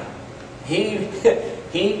die. He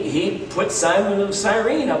put Simon of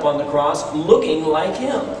Cyrene up on the cross looking like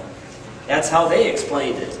him. That's how they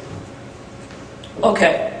explained it.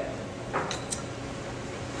 Okay.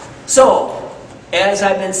 So, as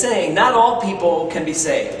I've been saying, not all people can be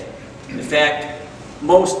saved. In fact,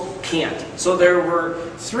 most can't. So there were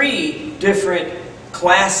 3 different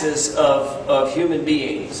classes of human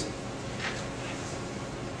beings.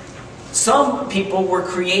 Some people were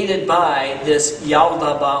created by this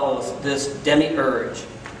Yaldabaoth, this demiurge.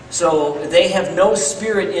 So they have no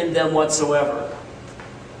spirit in them whatsoever.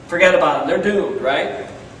 Forget about them. They're doomed, right?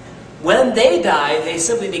 When they die, they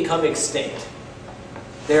simply become extinct.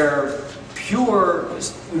 They're pure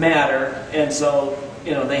matter, and so,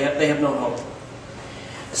 they have no hope.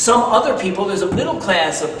 Some other people, there's a middle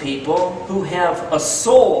class of people who have a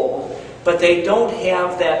soul, but they don't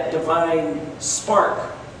have that divine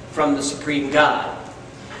spark from the supreme God.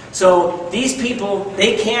 So these people,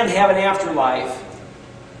 they can have an afterlife,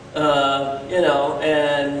 and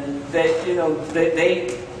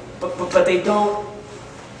but they don't.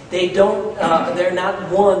 They're not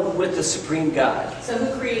one with the supreme God. So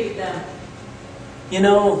who created them?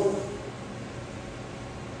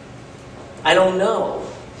 I don't know.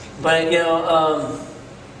 But,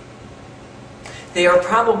 they are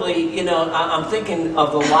probably, I'm thinking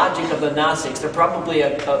of the logic of the Gnostics. They're probably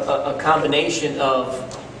a combination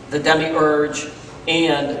of the demiurge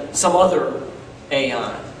and some other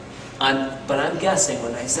aeon. But I'm guessing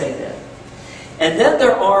when I say that. And then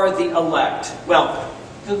there are the elect. Well,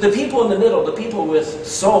 the people in the middle, the people with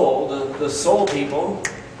soul, the soul people,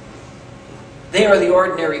 they are the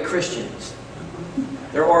ordinary Christians.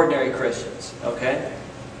 They're ordinary Christians, okay?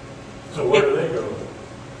 So where do they go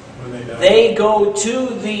when they die? They go to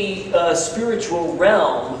the spiritual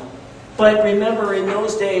realm, but remember in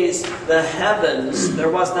those days, the heavens, there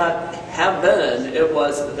was not heaven, it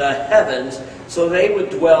was the heavens, so they would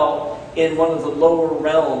dwell in one of the lower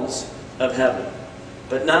realms of heaven,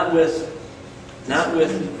 but not with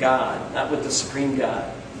God, not with the supreme God.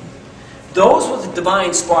 Those with the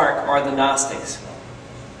divine spark are the Gnostics.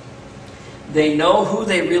 They know who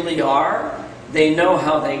they really are, they know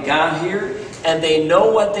how they got here, and they know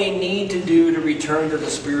what they need to do to return to the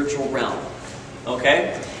spiritual realm.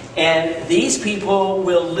 Okay? And these people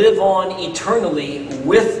will live on eternally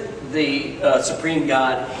with the supreme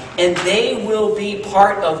God, and they will be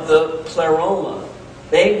part of the pleroma.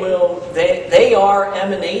 They are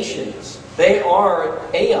emanations. They are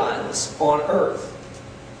aeons on earth.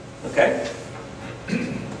 Okay?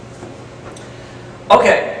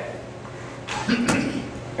 Okay.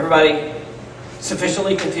 Everybody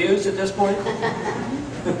sufficiently confused at this point?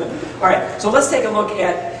 All right, so let's take a look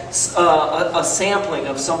at a sampling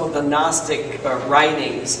of some of the Gnostic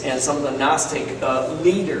writings and some of the Gnostic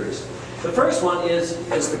leaders. The first one is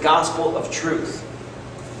the Gospel of Truth.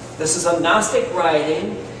 This is a Gnostic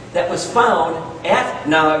writing that was found at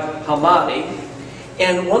Nag Hammadi.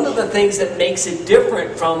 And one of the things that makes it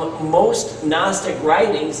different from most Gnostic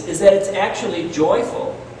writings is that it's actually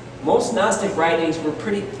joyful. Most Gnostic writings were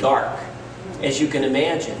pretty dark, as you can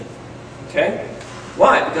imagine. Okay?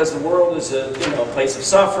 Why? Because the world is a place of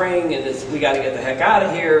suffering, and we got to get the heck out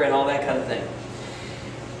of here, and all that kind of thing.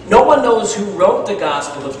 No one knows who wrote the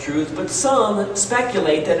Gospel of Truth, but some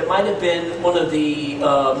speculate that it might have been one of the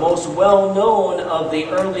most well-known of the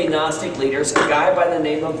early Gnostic leaders, a guy by the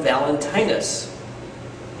name of Valentinus.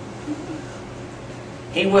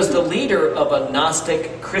 He was the leader of a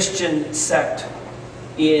Gnostic Christian sect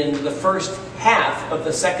in the first half of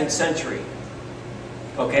the 2nd century.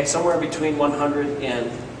 Okay, somewhere between 100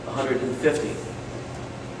 and 150.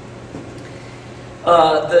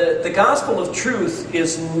 The Gospel of Truth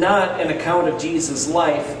is not an account of Jesus'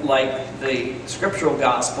 life like the scriptural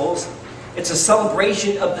Gospels. It's a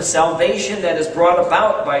celebration of the salvation that is brought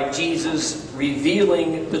about by Jesus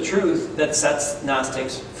revealing the truth that sets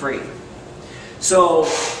Gnostics free. So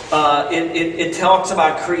it talks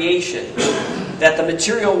about creation, that the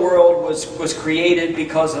material world was created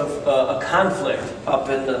because of a conflict up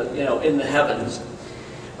in the heavens.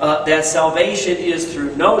 That salvation is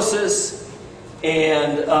through gnosis,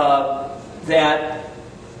 and that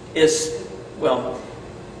is, well,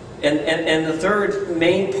 and the third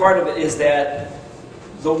main part of it is that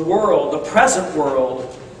the world, the present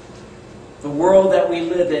world, the world that we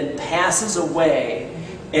live in, passes away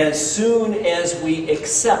as soon as we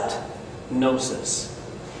accept gnosis.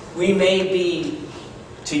 We may be,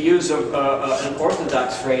 to use an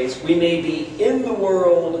orthodox phrase, we may be in the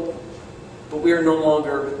world, but we are no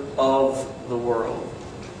longer of the world.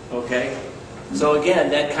 Okay? So again,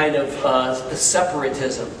 that kind of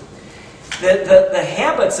separatism. The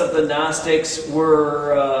habits of the Gnostics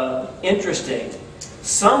were interesting.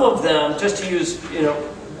 Some of them, just to use,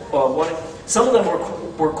 some of them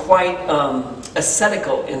were quite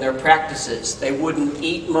ascetical in their practices. They wouldn't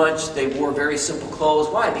eat much. They wore very simple clothes.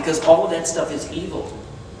 Why? Because all of that stuff is evil.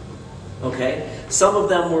 Okay? Some of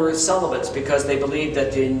them were celibates because they believed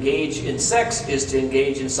that to engage in sex is to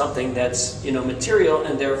engage in something that's, material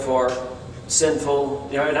and therefore sinful.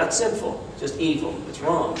 Not sinful, just evil. It's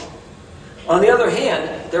wrong. On the other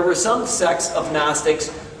hand, there were some sects of Gnostics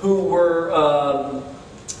who were,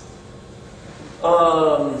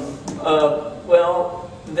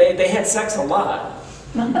 they had sex a lot.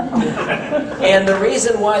 And the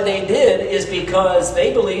reason why they did is because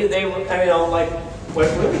they believed they were, like what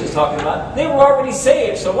we were just talking about, they were already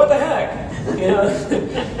saved, so what the heck?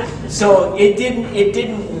 So it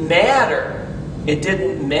didn't matter. It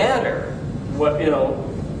didn't matter what,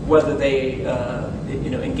 whether they,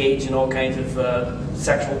 engage in all kinds of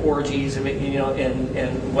sexual orgies,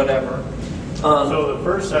 and whatever. So the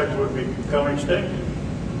first sect would be become extinct?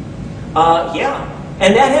 Yeah.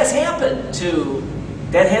 And that has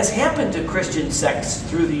happened to Christian sects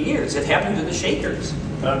through the years. It happened to the Shakers.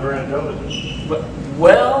 Not very intelligent.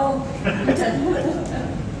 Well,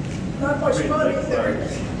 Not much money either.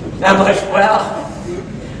 not much. Well,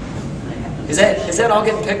 is that all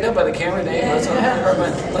getting picked up by the camera, Dave?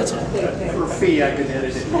 Let's For a fee, I could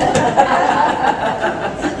edit it.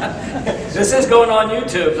 This is going on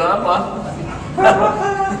YouTube,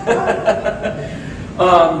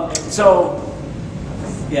 so,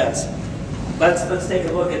 yes, let's take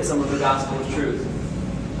a look at some of the Gospel of Truth.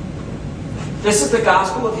 This is the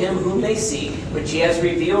gospel of him whom they seek, which he has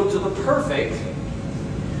revealed to the perfect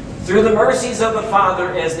through the mercies of the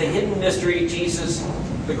Father as the hidden mystery, Jesus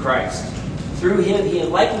the Christ. Through him he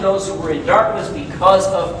enlightened those who were in darkness because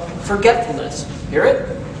of forgetfulness. Hear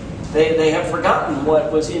it? They have forgotten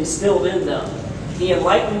what was instilled in them. He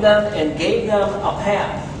enlightened them and gave them a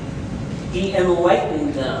path. He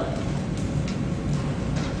enlightened them.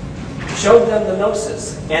 Showed them the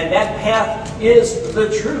gnosis. And that path is the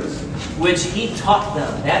truth, which he taught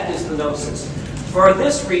them. That is the gnosis. For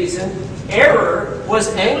this reason, error was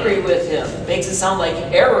angry with him. Makes it sound like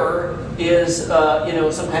error is,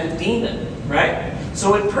 some kind of demon, right?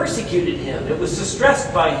 So it persecuted him. It was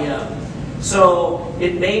distressed by him. So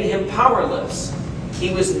it made him powerless.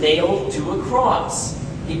 He was nailed to a cross.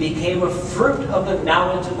 He became a fruit of the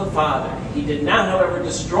knowledge of the Father. He did not, however,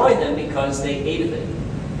 destroy them because they ate of it.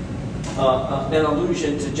 An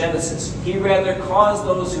allusion to Genesis. He rather caused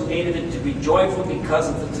those who ate of it to be joyful because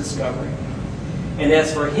of the discovery. And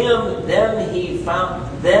as for him, them he found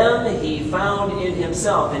in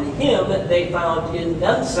himself, and him they found in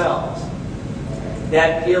themselves.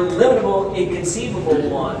 That illimitable, inconceivable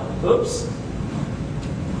one. Oops.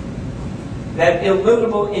 That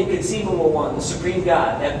illimitable, inconceivable one, the supreme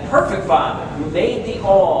God, that perfect Father, who made the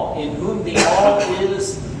all, in whom the all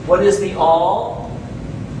is. What is the all?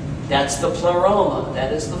 That's the pleroma.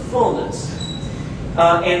 That is the fullness.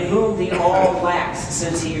 and whom the all lacks,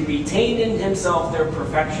 since he retained in himself their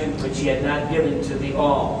perfection, which he had not given to the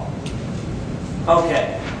all.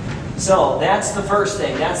 Okay, so that's the first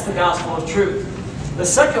thing. That's the gospel of truth. The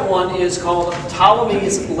second one is called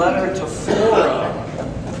Ptolemy's letter to Flora.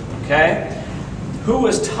 Okay? Who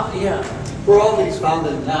was, yeah. Were all these found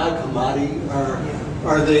in Nag Hammadi, or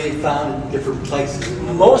are they found in different places?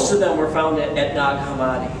 Most of them were found at Nag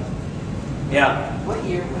Hammadi. Yeah. What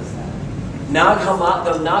year was that? The Nag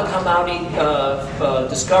Hammadi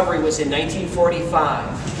discovery was in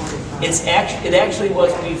 1945. It actually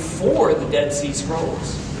was before the Dead Sea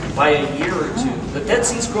Scrolls by a year or two. The Dead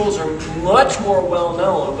Sea Scrolls are much more well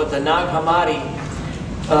known, but the Nag Hammadi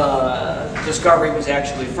discovery was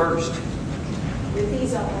actually first. Were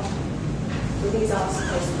these all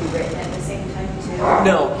supposed to be written at the same time too?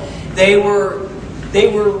 No, they were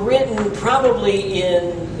written probably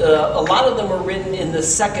in a lot of them were written in the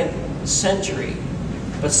 2nd century,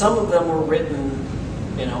 but some of them were written,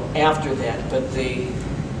 after that. But they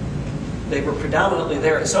were predominantly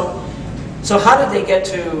there. So how did they get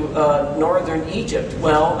to northern Egypt?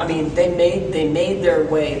 Well, I mean, they made their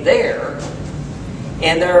way there.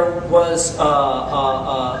 And there was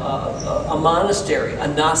a monastery, a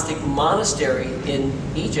Gnostic monastery in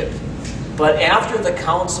Egypt. But after the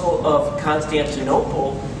Council of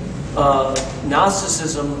Constantinople,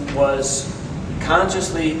 Gnosticism was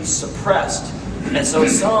consciously suppressed. And so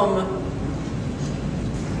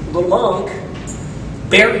the monk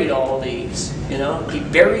buried all these, He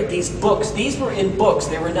buried these books. These were in books.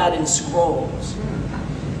 They were not in scrolls.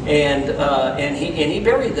 And he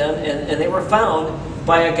buried them, and they were found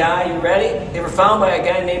by a guy, you ready? They were found by a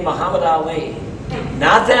guy named Muhammad Ali.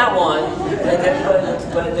 Not that one,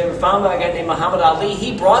 but they were found by a guy named Muhammad Ali.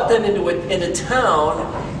 He brought them into town,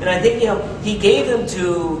 and I think, he gave them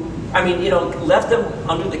to, left them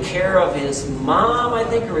under the care of his mom, I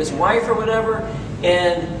think, or his wife or whatever,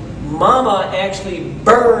 and Mama actually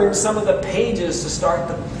burned some of the pages to start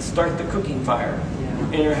the cooking fire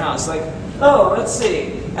in her house. Like, oh, let's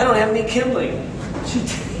see, I don't have any kindling.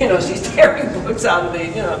 She's tearing books out of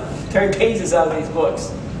tearing pages out of these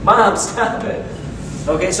books. Mom, stop it.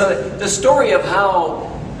 Okay, so the story of how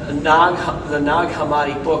the Nag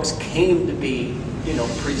Hammadi books came to be,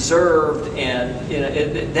 preserved, and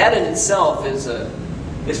that in itself is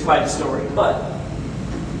quite a story. But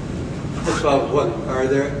that's what I was wondering. Are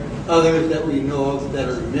there others that we know of that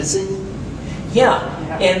are missing? Yeah,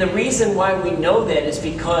 and the reason why we know that is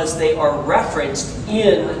because they are referenced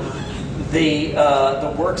in the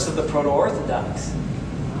works of the proto-orthodox.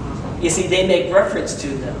 You see, they make reference to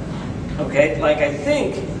them. Okay, like I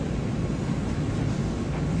think,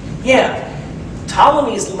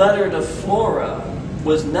 Ptolemy's letter to Flora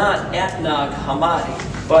was not at Nag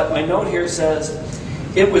Hammadi, but my note here says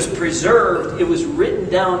it was preserved, it was written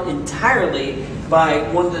down entirely by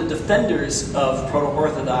one of the defenders of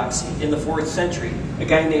proto-orthodoxy in the 4th century, a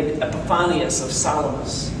guy named Epiphanius of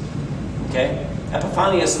Salamis. Okay?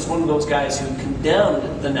 Epiphanius is one of those guys who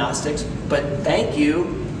condemned the Gnostics, but thank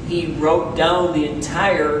you, he wrote down the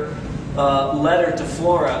entire letter to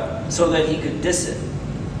Flora so that he could diss it,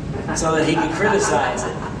 so that he could criticize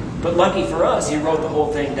it. But lucky for us, he wrote the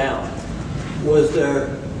whole thing down. Was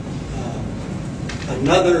there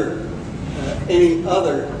any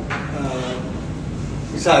other,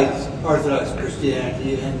 besides Orthodox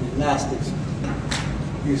Christianity and the Gnostics?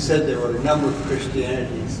 You said there were a number of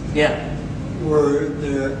Christianities. Yeah. Were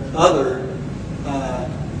there other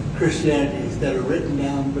Christianities that are written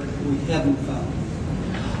down but we haven't found?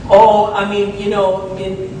 Oh,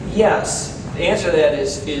 yes. The answer to that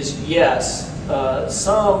is yes.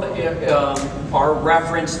 Some are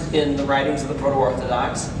referenced in the writings of the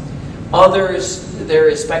proto-orthodox. Others, there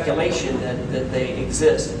is speculation that they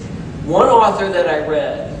exist. One author that I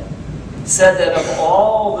read said that of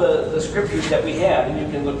all the scriptures that we have, and you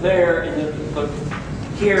can look there and then look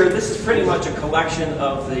here, this is pretty much a collection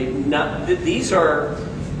of these are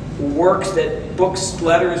works books,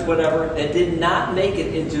 letters, whatever, that did not make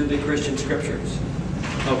it into the Christian scriptures.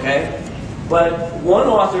 Okay? But one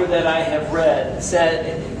author that I have read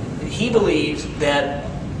said he believes that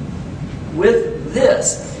with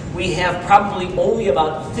this, we have probably only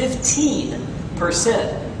about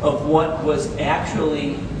 15% of what was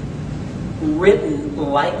actually written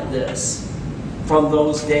like this from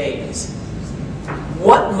those days.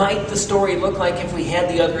 What might the story look like if we had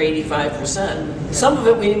the other 85%? Some of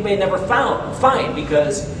it we may never find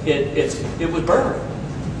because it was burned.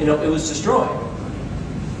 It was destroyed.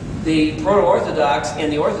 The proto-orthodox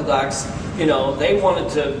and the orthodox, they wanted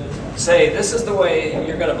to say, this is the way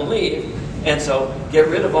you're going to believe, and so get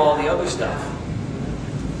rid of all the other stuff.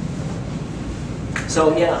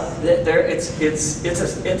 So yeah,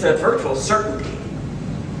 it's a virtual certainty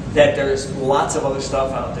that there's lots of other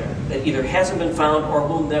stuff out there that either hasn't been found or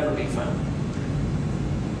will never be found.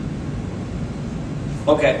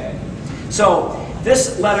 Okay, so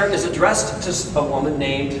this letter is addressed to a woman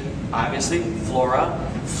named, obviously, Flora.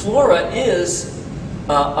 Flora is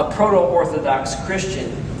a proto-orthodox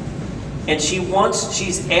Christian, and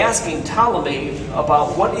she's asking Ptolemy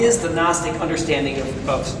about what is the Gnostic understanding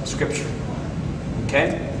of Scripture.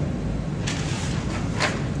 Okay?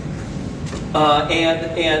 I'm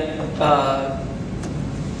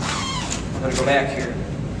going to go back here.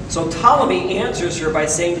 So Ptolemy answers her by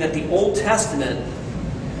saying that the Old Testament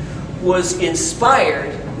was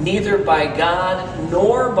inspired neither by God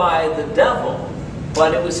nor by the devil,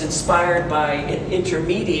 but it was inspired by an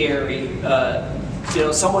intermediary,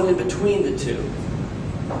 someone in between the two.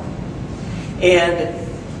 And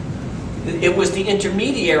it was the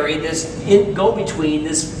intermediary, this go-between,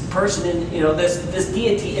 this person, this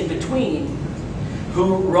deity in between,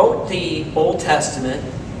 who wrote the Old Testament.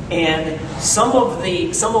 And some of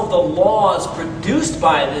the laws produced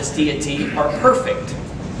by this deity are perfect,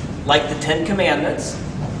 like the Ten Commandments.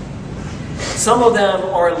 Some of them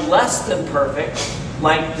are less than perfect,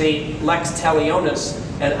 like the lex talionis,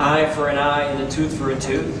 an eye for an eye and a tooth for a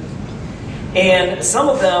tooth. And some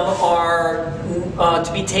of them are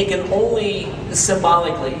to be taken only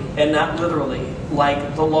symbolically and not literally,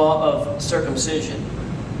 like the law of circumcision.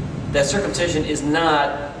 That circumcision is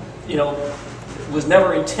not, was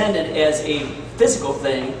never intended as a physical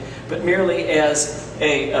thing, but merely as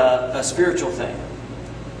a spiritual thing.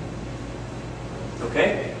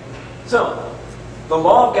 Okay? So, the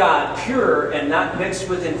law of God, pure and not mixed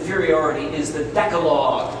with inferiority, is the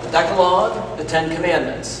Decalogue. The Decalogue, the Ten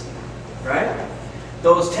Commandments. Right?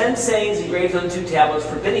 Those 10 sayings engraved on 2 tablets,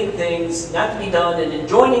 forbidding things not to be done and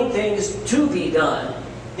enjoining things to be done.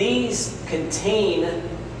 These contain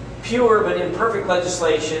pure but imperfect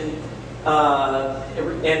legislation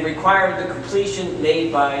and require the completion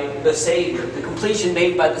made by the Savior. The completion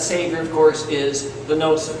made by the Savior, of course, is the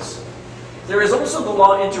Gnosis. There is also the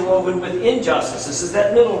law interwoven with injustice. This is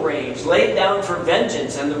that middle range, laid down for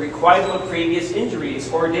vengeance and the requital of previous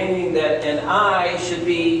injuries, ordaining that an eye should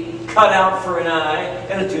be cut out for an eye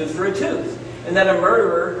and a tooth for a tooth, and that a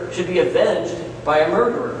murderer should be avenged by a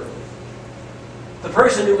murderer. The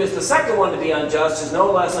person who is the second one to be unjust is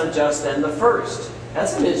no less unjust than the first.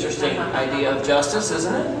 That's an interesting idea of justice,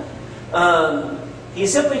 isn't it? He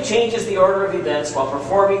simply changes the order of events while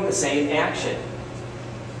performing the same action.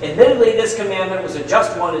 Admittedly, this commandment was a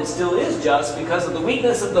just one and still is just because of the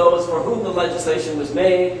weakness of those for whom the legislation was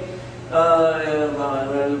made,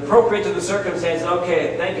 appropriate to the circumstances.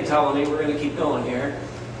 Okay, thank you, Ptolemy. We're going to keep going here.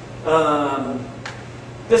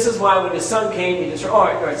 This is why when his son came, he destroyed.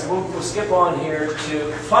 All right, so we'll skip on here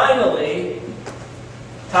to finally,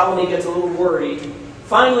 Ptolemy gets a little worried.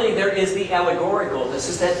 Finally, there is the allegorical. This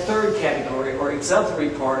is that third category, or exemplary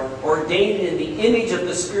part, ordained in the image of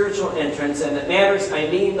the spiritual entrance. And it matters, I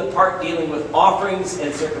mean, the part dealing with offerings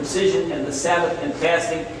and circumcision and the Sabbath and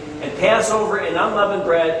fasting and Passover and unleavened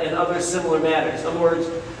bread and other similar matters. In other words,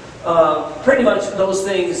 pretty much those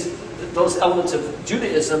things, those elements of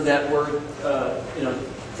Judaism that were,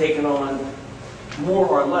 taken on more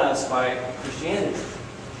or less by Christianity.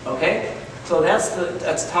 Okay, so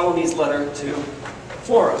that's Ptolemy's letter to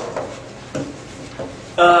Flora.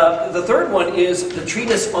 The third one is the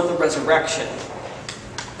treatise on the resurrection.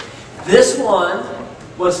 This one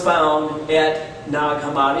was found at Nag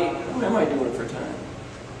Hammadi. What am I doing for time?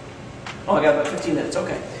 Oh, I got about 15 minutes.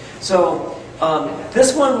 Okay. So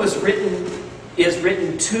this one is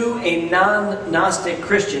written to a non-Gnostic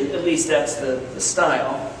Christian, at least that's the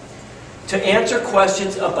style, to answer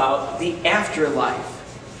questions about the afterlife.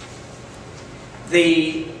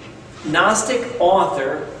 The Gnostic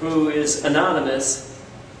author, who is anonymous,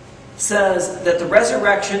 says that the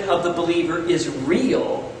resurrection of the believer is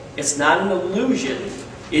real. It's not an illusion.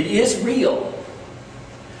 It is real.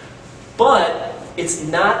 But it's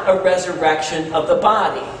not a resurrection of the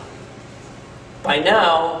body. By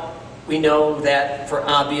now, we know that for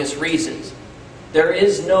obvious reasons. There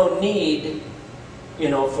is no need,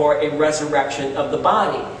 for a resurrection of the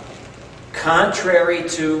body. Contrary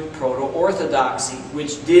to proto-orthodoxy,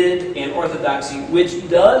 which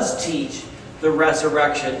does teach the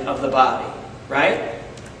resurrection of the body, right?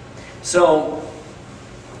 So,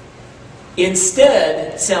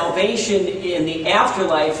 instead, salvation in the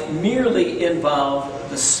afterlife merely involves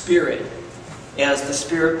the spirit, as the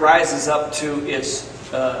spirit rises up to its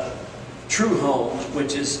true home,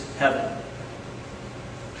 which is heaven.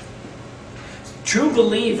 True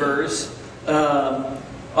believers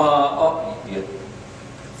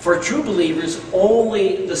For true believers,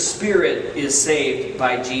 only the spirit is saved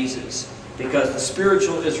by Jesus, because the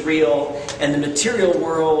spiritual is real, and the material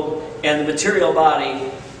world and the material body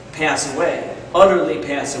pass away, utterly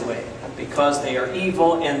pass away, because they are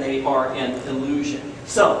evil and they are an illusion.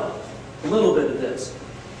 So, a little bit of this.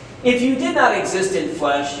 If you did not exist in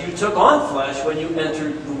flesh, you took on flesh when you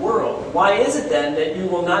entered the world. Why is it then that you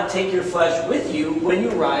will not take your flesh with you when you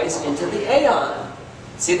rise into the aeon?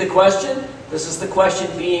 See the question? This is the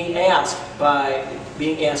question being asked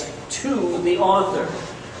to the author.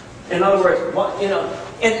 In other words,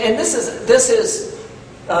 and this is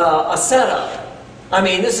a setup. I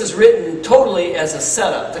mean, this is written totally as a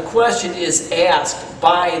setup. The question is asked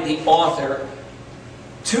by the author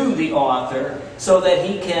to the author so that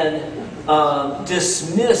he can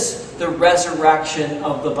dismiss the resurrection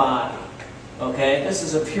of the body. Okay? This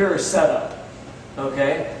is a pure setup.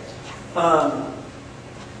 Okay?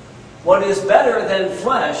 What is better than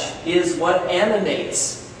flesh is what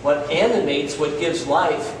animates. What animates, what gives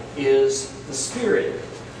life, is the Spirit.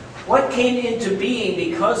 What came into being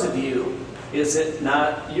because of you, is it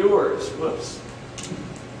not yours? Whoops.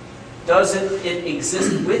 Doesn't it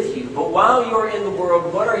exist with you? But while you're in the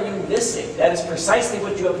world, what are you missing? That is precisely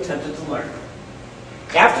what you have attempted to learn.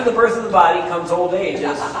 After the birth of the body comes old age,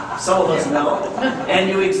 as some of us know, and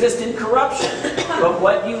you exist in corruption. But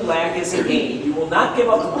what you lack is a gain. You will not give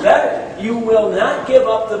up the better. You will not give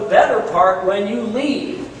up the better part when you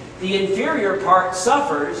leave. The inferior part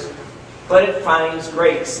suffers, but it finds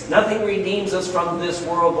grace. Nothing redeems us from this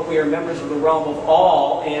world, but we are members of the realm of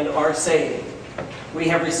all and are saved. We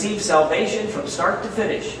have received salvation from start to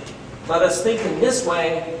finish. Let us think in this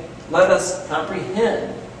way. Let us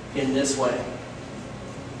comprehend in this way.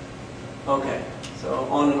 Okay, so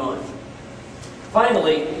on and on.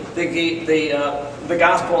 Finally, the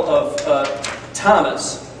Gospel of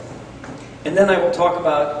Thomas. And then I will talk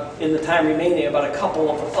about, in the time remaining, about a couple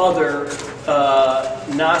of other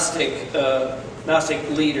Gnostic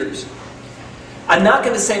leaders. I'm not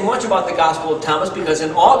going to say much about the Gospel of Thomas because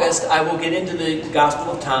in August I will get into the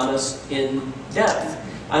Gospel of Thomas in depth.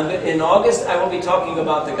 In August I will be talking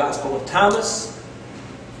about the Gospel of Thomas,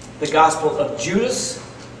 the Gospel of Judas,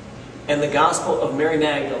 and the Gospel of Mary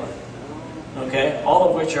Magdalene. Okay? All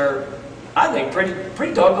of which are, I think,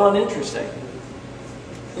 pretty doggone interesting.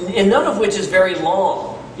 And none of which is very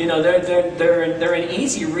long. You know, they're an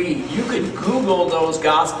easy read. You could Google those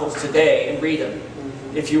Gospels today and read them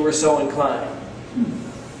if you were so inclined.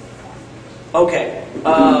 Okay,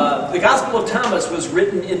 the Gospel of Thomas was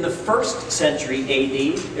written in the 1st century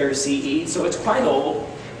AD, or CE, so it's quite old,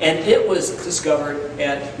 and it was discovered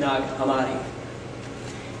at Nag Hammadi.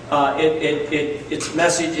 Its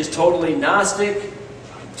message is totally Gnostic.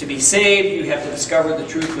 To be saved, you have to discover the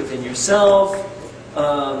truth within yourself.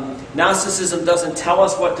 Gnosticism doesn't tell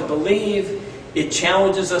us what to believe. It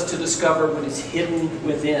challenges us to discover what is hidden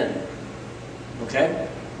within. Okay?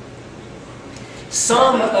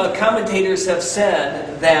 Some commentators have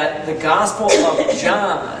said that the Gospel of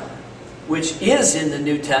John, which is in the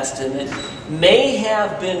New Testament, may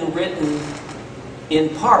have been written in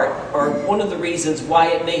part, or one of the reasons why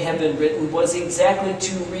it may have been written was exactly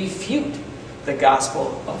to refute the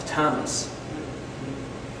Gospel of Thomas.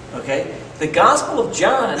 Okay? The Gospel of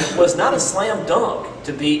John was not a slam dunk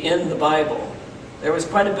to be in the Bible. There was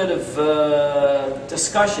quite a bit of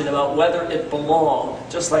discussion about whether it belonged,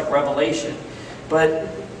 just like Revelation. But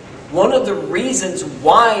one of the reasons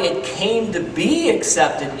why it came to be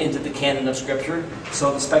accepted into the canon of Scripture,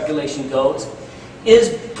 so the speculation goes, is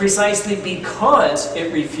precisely because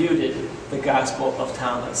it refuted the Gospel of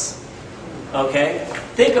Thomas. Okay?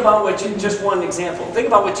 Think about just one example. Think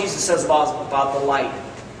about what Jesus says about the light.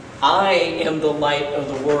 I am the light of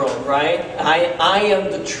the world, right? I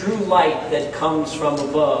am the true light that comes from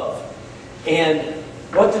above. And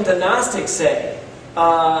what did the Gnostics say?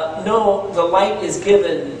 No, the light is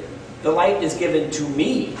given to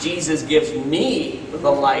me. Jesus gives me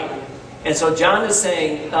the light. And so John is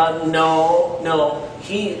saying, no,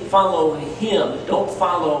 follow him. Don't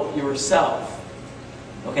follow yourself.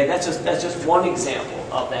 Okay, that's just one example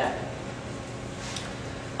of that.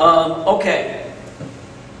 Okay.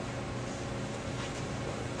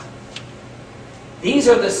 These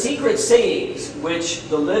are the secret sayings which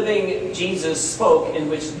the living Jesus spoke, in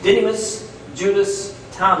which Didymus, Judas,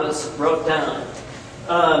 Thomas wrote down.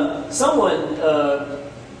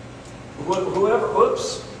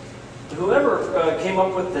 Whoever came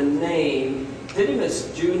up with the name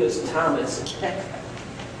Didymus, Judas, Thomas.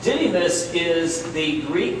 Didymus is the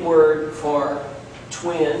Greek word for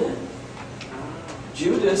twin.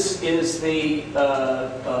 Judas is the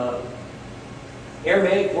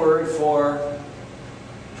Aramaic word for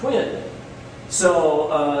twin.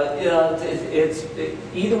 So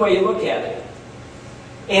either way you look at it.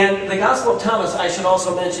 And the Gospel of Thomas, I should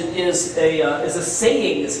also mention, is a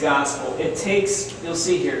sayings gospel. It takes, you'll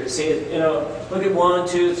see here, look at 1,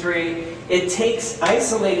 2, 3. It takes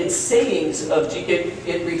isolated sayings of,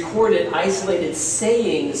 it recorded isolated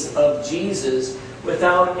sayings of Jesus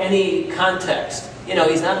without any context.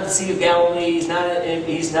 He's not at the Sea of Galilee, he's not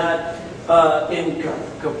in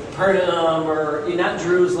Capernaum, or not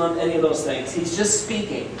Jerusalem, any of those things. He's just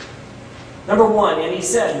speaking. Number 1, and he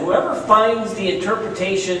said, whoever finds the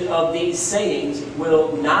interpretation of these sayings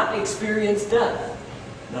will not experience death.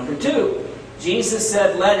 Number 2, Jesus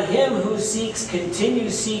said, let him who seeks continue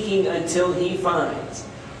seeking until he finds.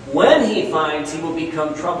 When he finds, he will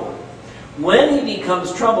become troubled. When he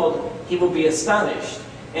becomes troubled, he will be astonished,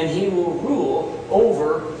 and he will rule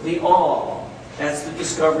over the all. That's the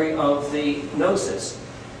discovery of the gnosis.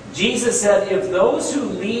 Jesus said, if those who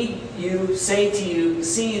lead you say to you,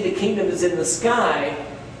 see, the kingdom is in the sky,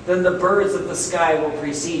 then the birds of the sky will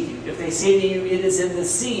precede you. If they say to you, it is in the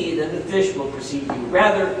sea, then the fish will precede you.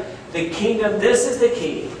 Rather, the kingdom, this is the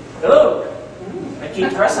key. Oh, I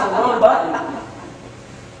keep pressing the wrong button.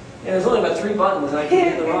 And there's only about 3 buttons, and I keep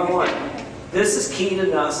hitting the wrong one. This is key to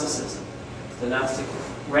Gnosticism, the Gnostic.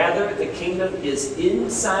 Rather, the kingdom is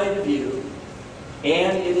inside of you,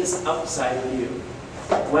 and it is outside of you.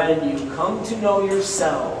 When you come to know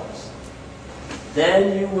yourselves,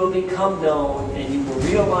 then you will become known, and you will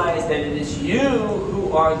realize that it is you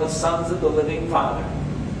who are the sons of the living Father.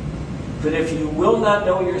 But if you will not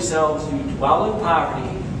know yourselves, you dwell in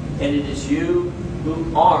poverty, and it is you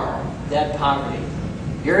who are that poverty.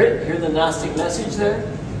 Hear it? Hear the Gnostic message there?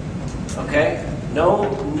 Okay?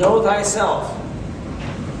 Know thyself.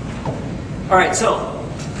 All right, so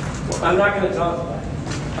I'm not going to talk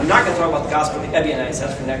about the Gospel of the Ebionites.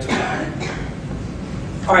 That's for next week.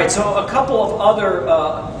 All right, so a couple of other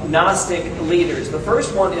Gnostic leaders. The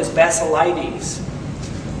first one is Basilides.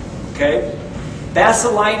 Okay?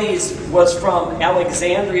 Basilides was from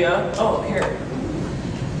Alexandria. Oh, here.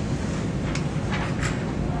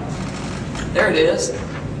 There it is.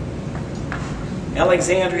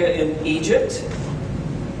 Alexandria in Egypt.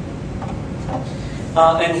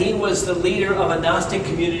 And he was the leader of a Gnostic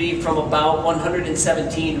community from about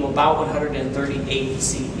 117 to about 138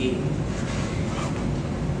 CE.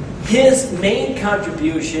 His main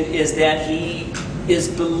contribution is that he is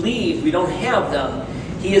believed, we don't have them,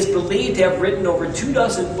 he is believed to have written over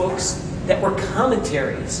 24 books that were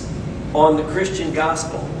commentaries on the Christian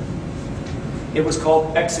gospel. It was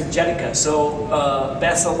called exegetica. So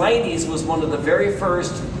Basilides was one of the very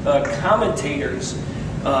first commentators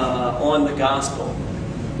on the gospel.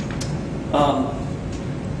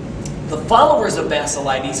 The followers of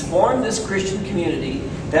Basilides formed this Christian community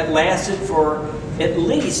that lasted for at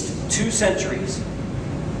least 2 centuries.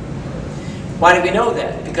 Why do we know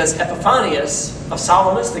that? Because Epiphanius of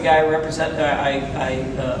Salamis, the guy I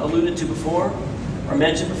alluded to before, or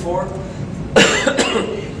mentioned before,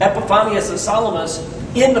 Epiphanius of Salamis,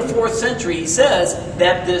 in the 4th century, he says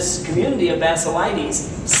that this community of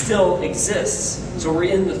Basilides still exists. So we're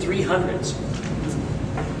in the 300s.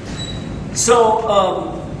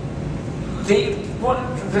 So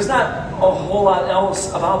there's not a whole lot else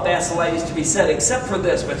about Basilides to be said, except for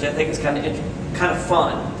this, which I think is kind of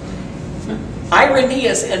fun.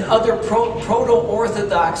 Irenaeus and other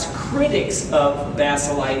proto-orthodox critics of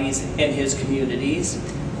Basilides and his communities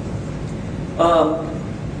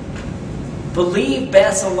believe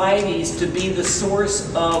Basilides to be the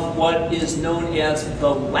source of what is known as the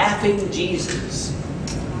laughing Jesus.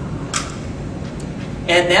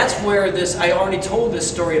 And that's where I already told this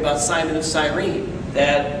story about Simon of Cyrene,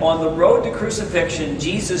 that on the road to crucifixion,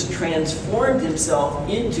 Jesus transformed himself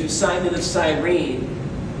into Simon of Cyrene,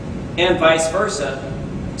 and vice versa.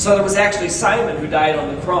 So there was actually Simon who died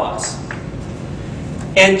on the cross.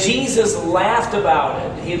 And Jesus laughed about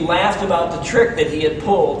it. He laughed about the trick that he had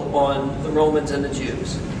pulled on the Romans and the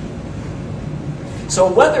Jews. So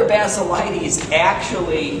whether Basilides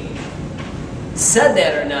actually said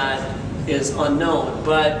that or not is unknown.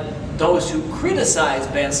 But those who criticized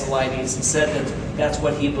Basilides said that that's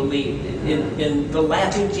what he believed in the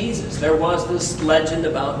laughing Jesus. There was this legend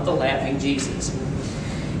about the laughing Jesus.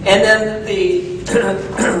 And then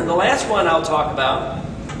the last one I'll talk about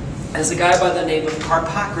is a guy by the name of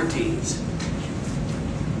Carpocrates.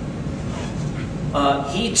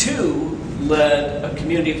 He too led a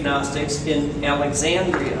community of Gnostics in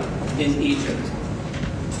Alexandria in Egypt,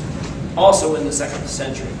 also in the 2nd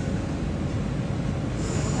century.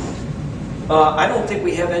 I don't think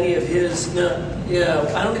we have any of his. No, yeah,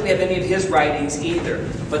 I don't think we have any of his writings either.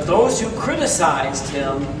 But those who criticized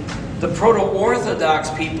him, the proto-orthodox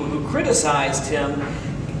people who criticized him,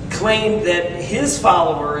 claimed that his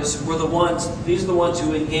followers were the ones. These are the ones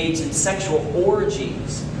who engaged in sexual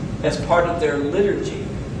orgies as part of their liturgy.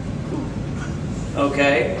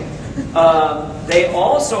 Okay. They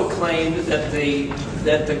also claimed that the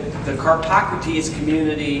Carpocrates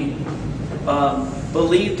community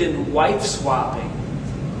believed in wife swapping.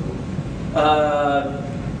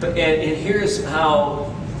 And here's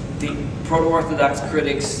how the proto-orthodox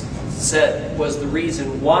critics said was the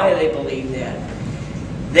reason why they believed that.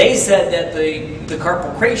 They said that the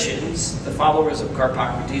Carpocratians, the followers of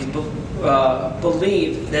Carpocrates,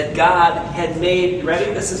 believed that God had made,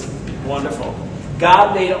 ready? This is wonderful.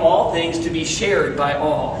 God made all things to be shared by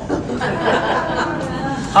all.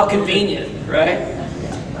 How convenient, right?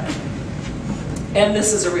 And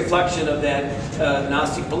this is a reflection of that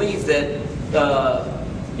Gnostic belief that,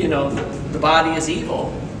 the body is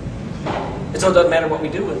evil. And so it doesn't matter what we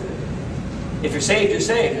do with it. If you're saved, you're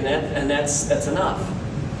saved, and that's enough.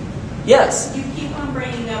 Yes? You keep on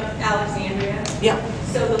bringing up Alexandria. Yeah.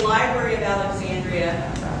 So the Library of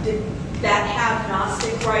Alexandria, did that have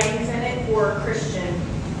Gnostic writings in it or Christian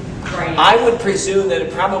writings? I would presume that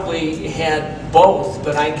it probably had both,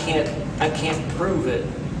 but I can't prove it.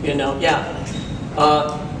 Yeah.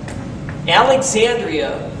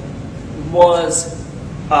 Alexandria was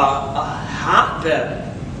a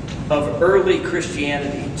hotbed of early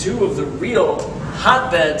Christianity. Two of the real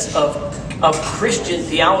hotbeds of Christian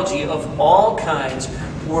theology of all kinds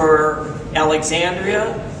were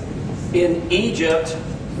Alexandria in Egypt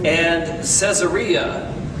and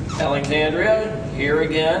Caesarea. Alexandria, here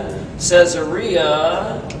again.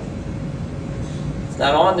 Caesarea, it's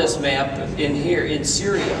not on this map, but in here, in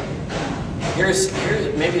Syria. Here's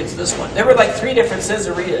maybe it's this one. There were like 3 different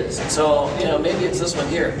Caesareas, so maybe it's this one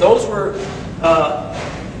here. Those were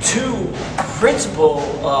 2 principal.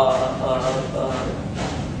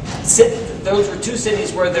 Those were 2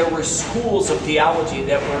 cities where there were schools of theology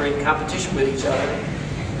that were in competition with each other.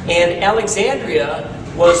 And Alexandria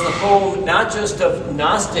was the home not just of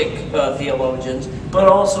Gnostic theologians, but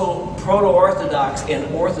also proto-orthodox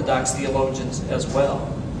and Orthodox theologians as well.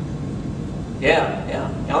 Yeah.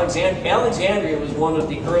 Alexandria was one of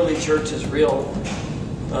the early church's real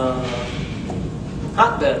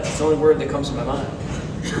hotbeds. It's the only word that comes to my mind.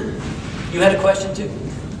 You had a question too?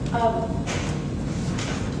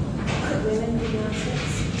 Could women be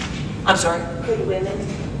Gnostics? I'm sorry? Could women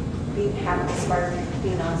have the spark be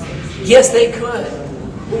Gnostics? Yes, they could.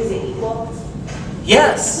 Was it equal?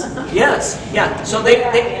 Yes. Yeah. So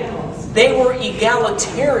they were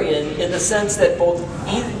egalitarian in the sense that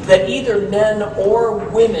that either men or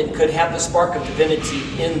women could have the spark of divinity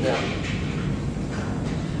in them.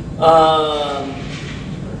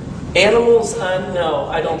 Animals, no,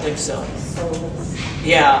 I don't think so.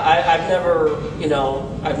 Yeah, I've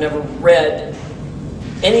never read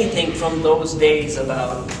anything from those days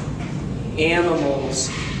about animals,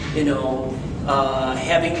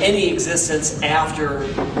 having any existence after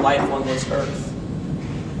life on this earth.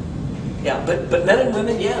 Yeah, but men and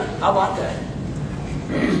women, yeah, how about that?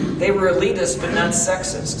 They were elitist but not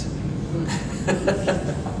sexist.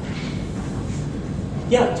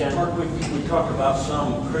 Yeah, Jen. Mark, we talked about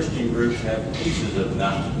some Christian groups have pieces of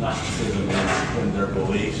Gnosticism in their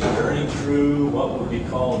beliefs. Is there any true, what would be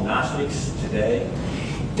called Gnostics today?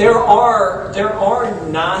 There are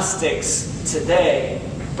Gnostics today,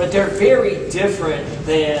 but they're very different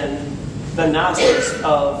than the Gnostics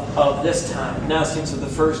of this time, Gnostics of the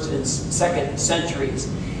 1st and 2nd centuries.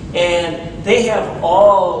 And they have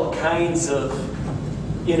all kinds of,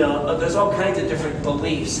 there's all kinds of different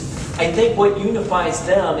beliefs. I think what unifies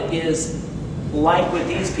them is, like with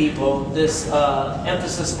these people, this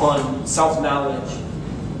emphasis on self-knowledge.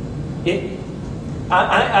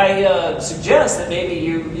 I suggest that maybe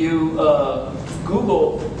you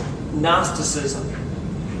Google Gnosticism,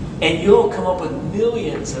 and you'll come up with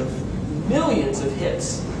millions of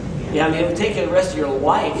hits. Yeah, I mean, it would take you the rest of your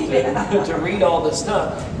life to read all this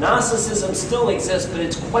stuff. Gnosticism still exists, but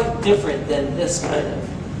it's quite different than this kind of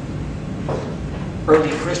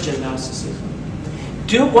early Christian Gnosticism.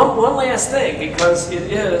 Do one last thing, because it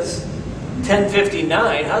is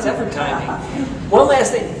 10:59. How's that for timing? One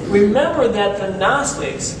last thing. Remember that the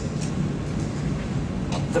Gnostics,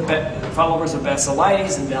 the followers of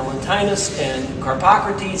Basilides and Valentinus and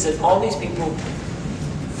Carpocrates and all these people,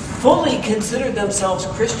 fully considered themselves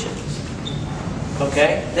Christians.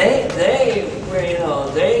 Okay, they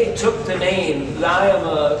were, they took the name. I am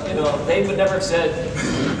a, they would never have said,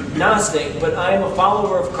 Gnostic, but I am a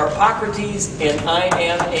follower of Carpocrates, and I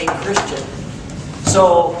am a Christian.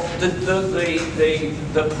 So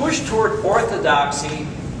the push toward orthodoxy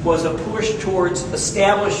was a push towards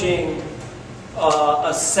establishing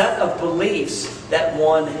a set of beliefs that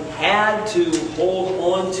one had to hold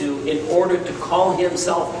on to in order to call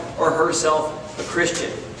himself or herself a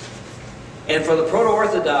Christian. And for the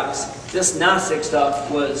proto-orthodox, this Gnostic stuff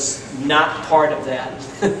was not part of that.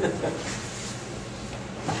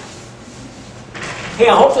 Hey,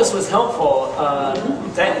 I hope this was helpful.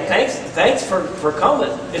 Thanks for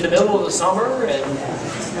coming in the middle of the summer and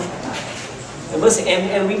listen.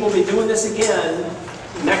 And we will be doing this again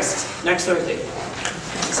next Thursday,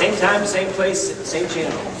 same time, same place, same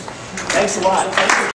channel. Thanks a lot.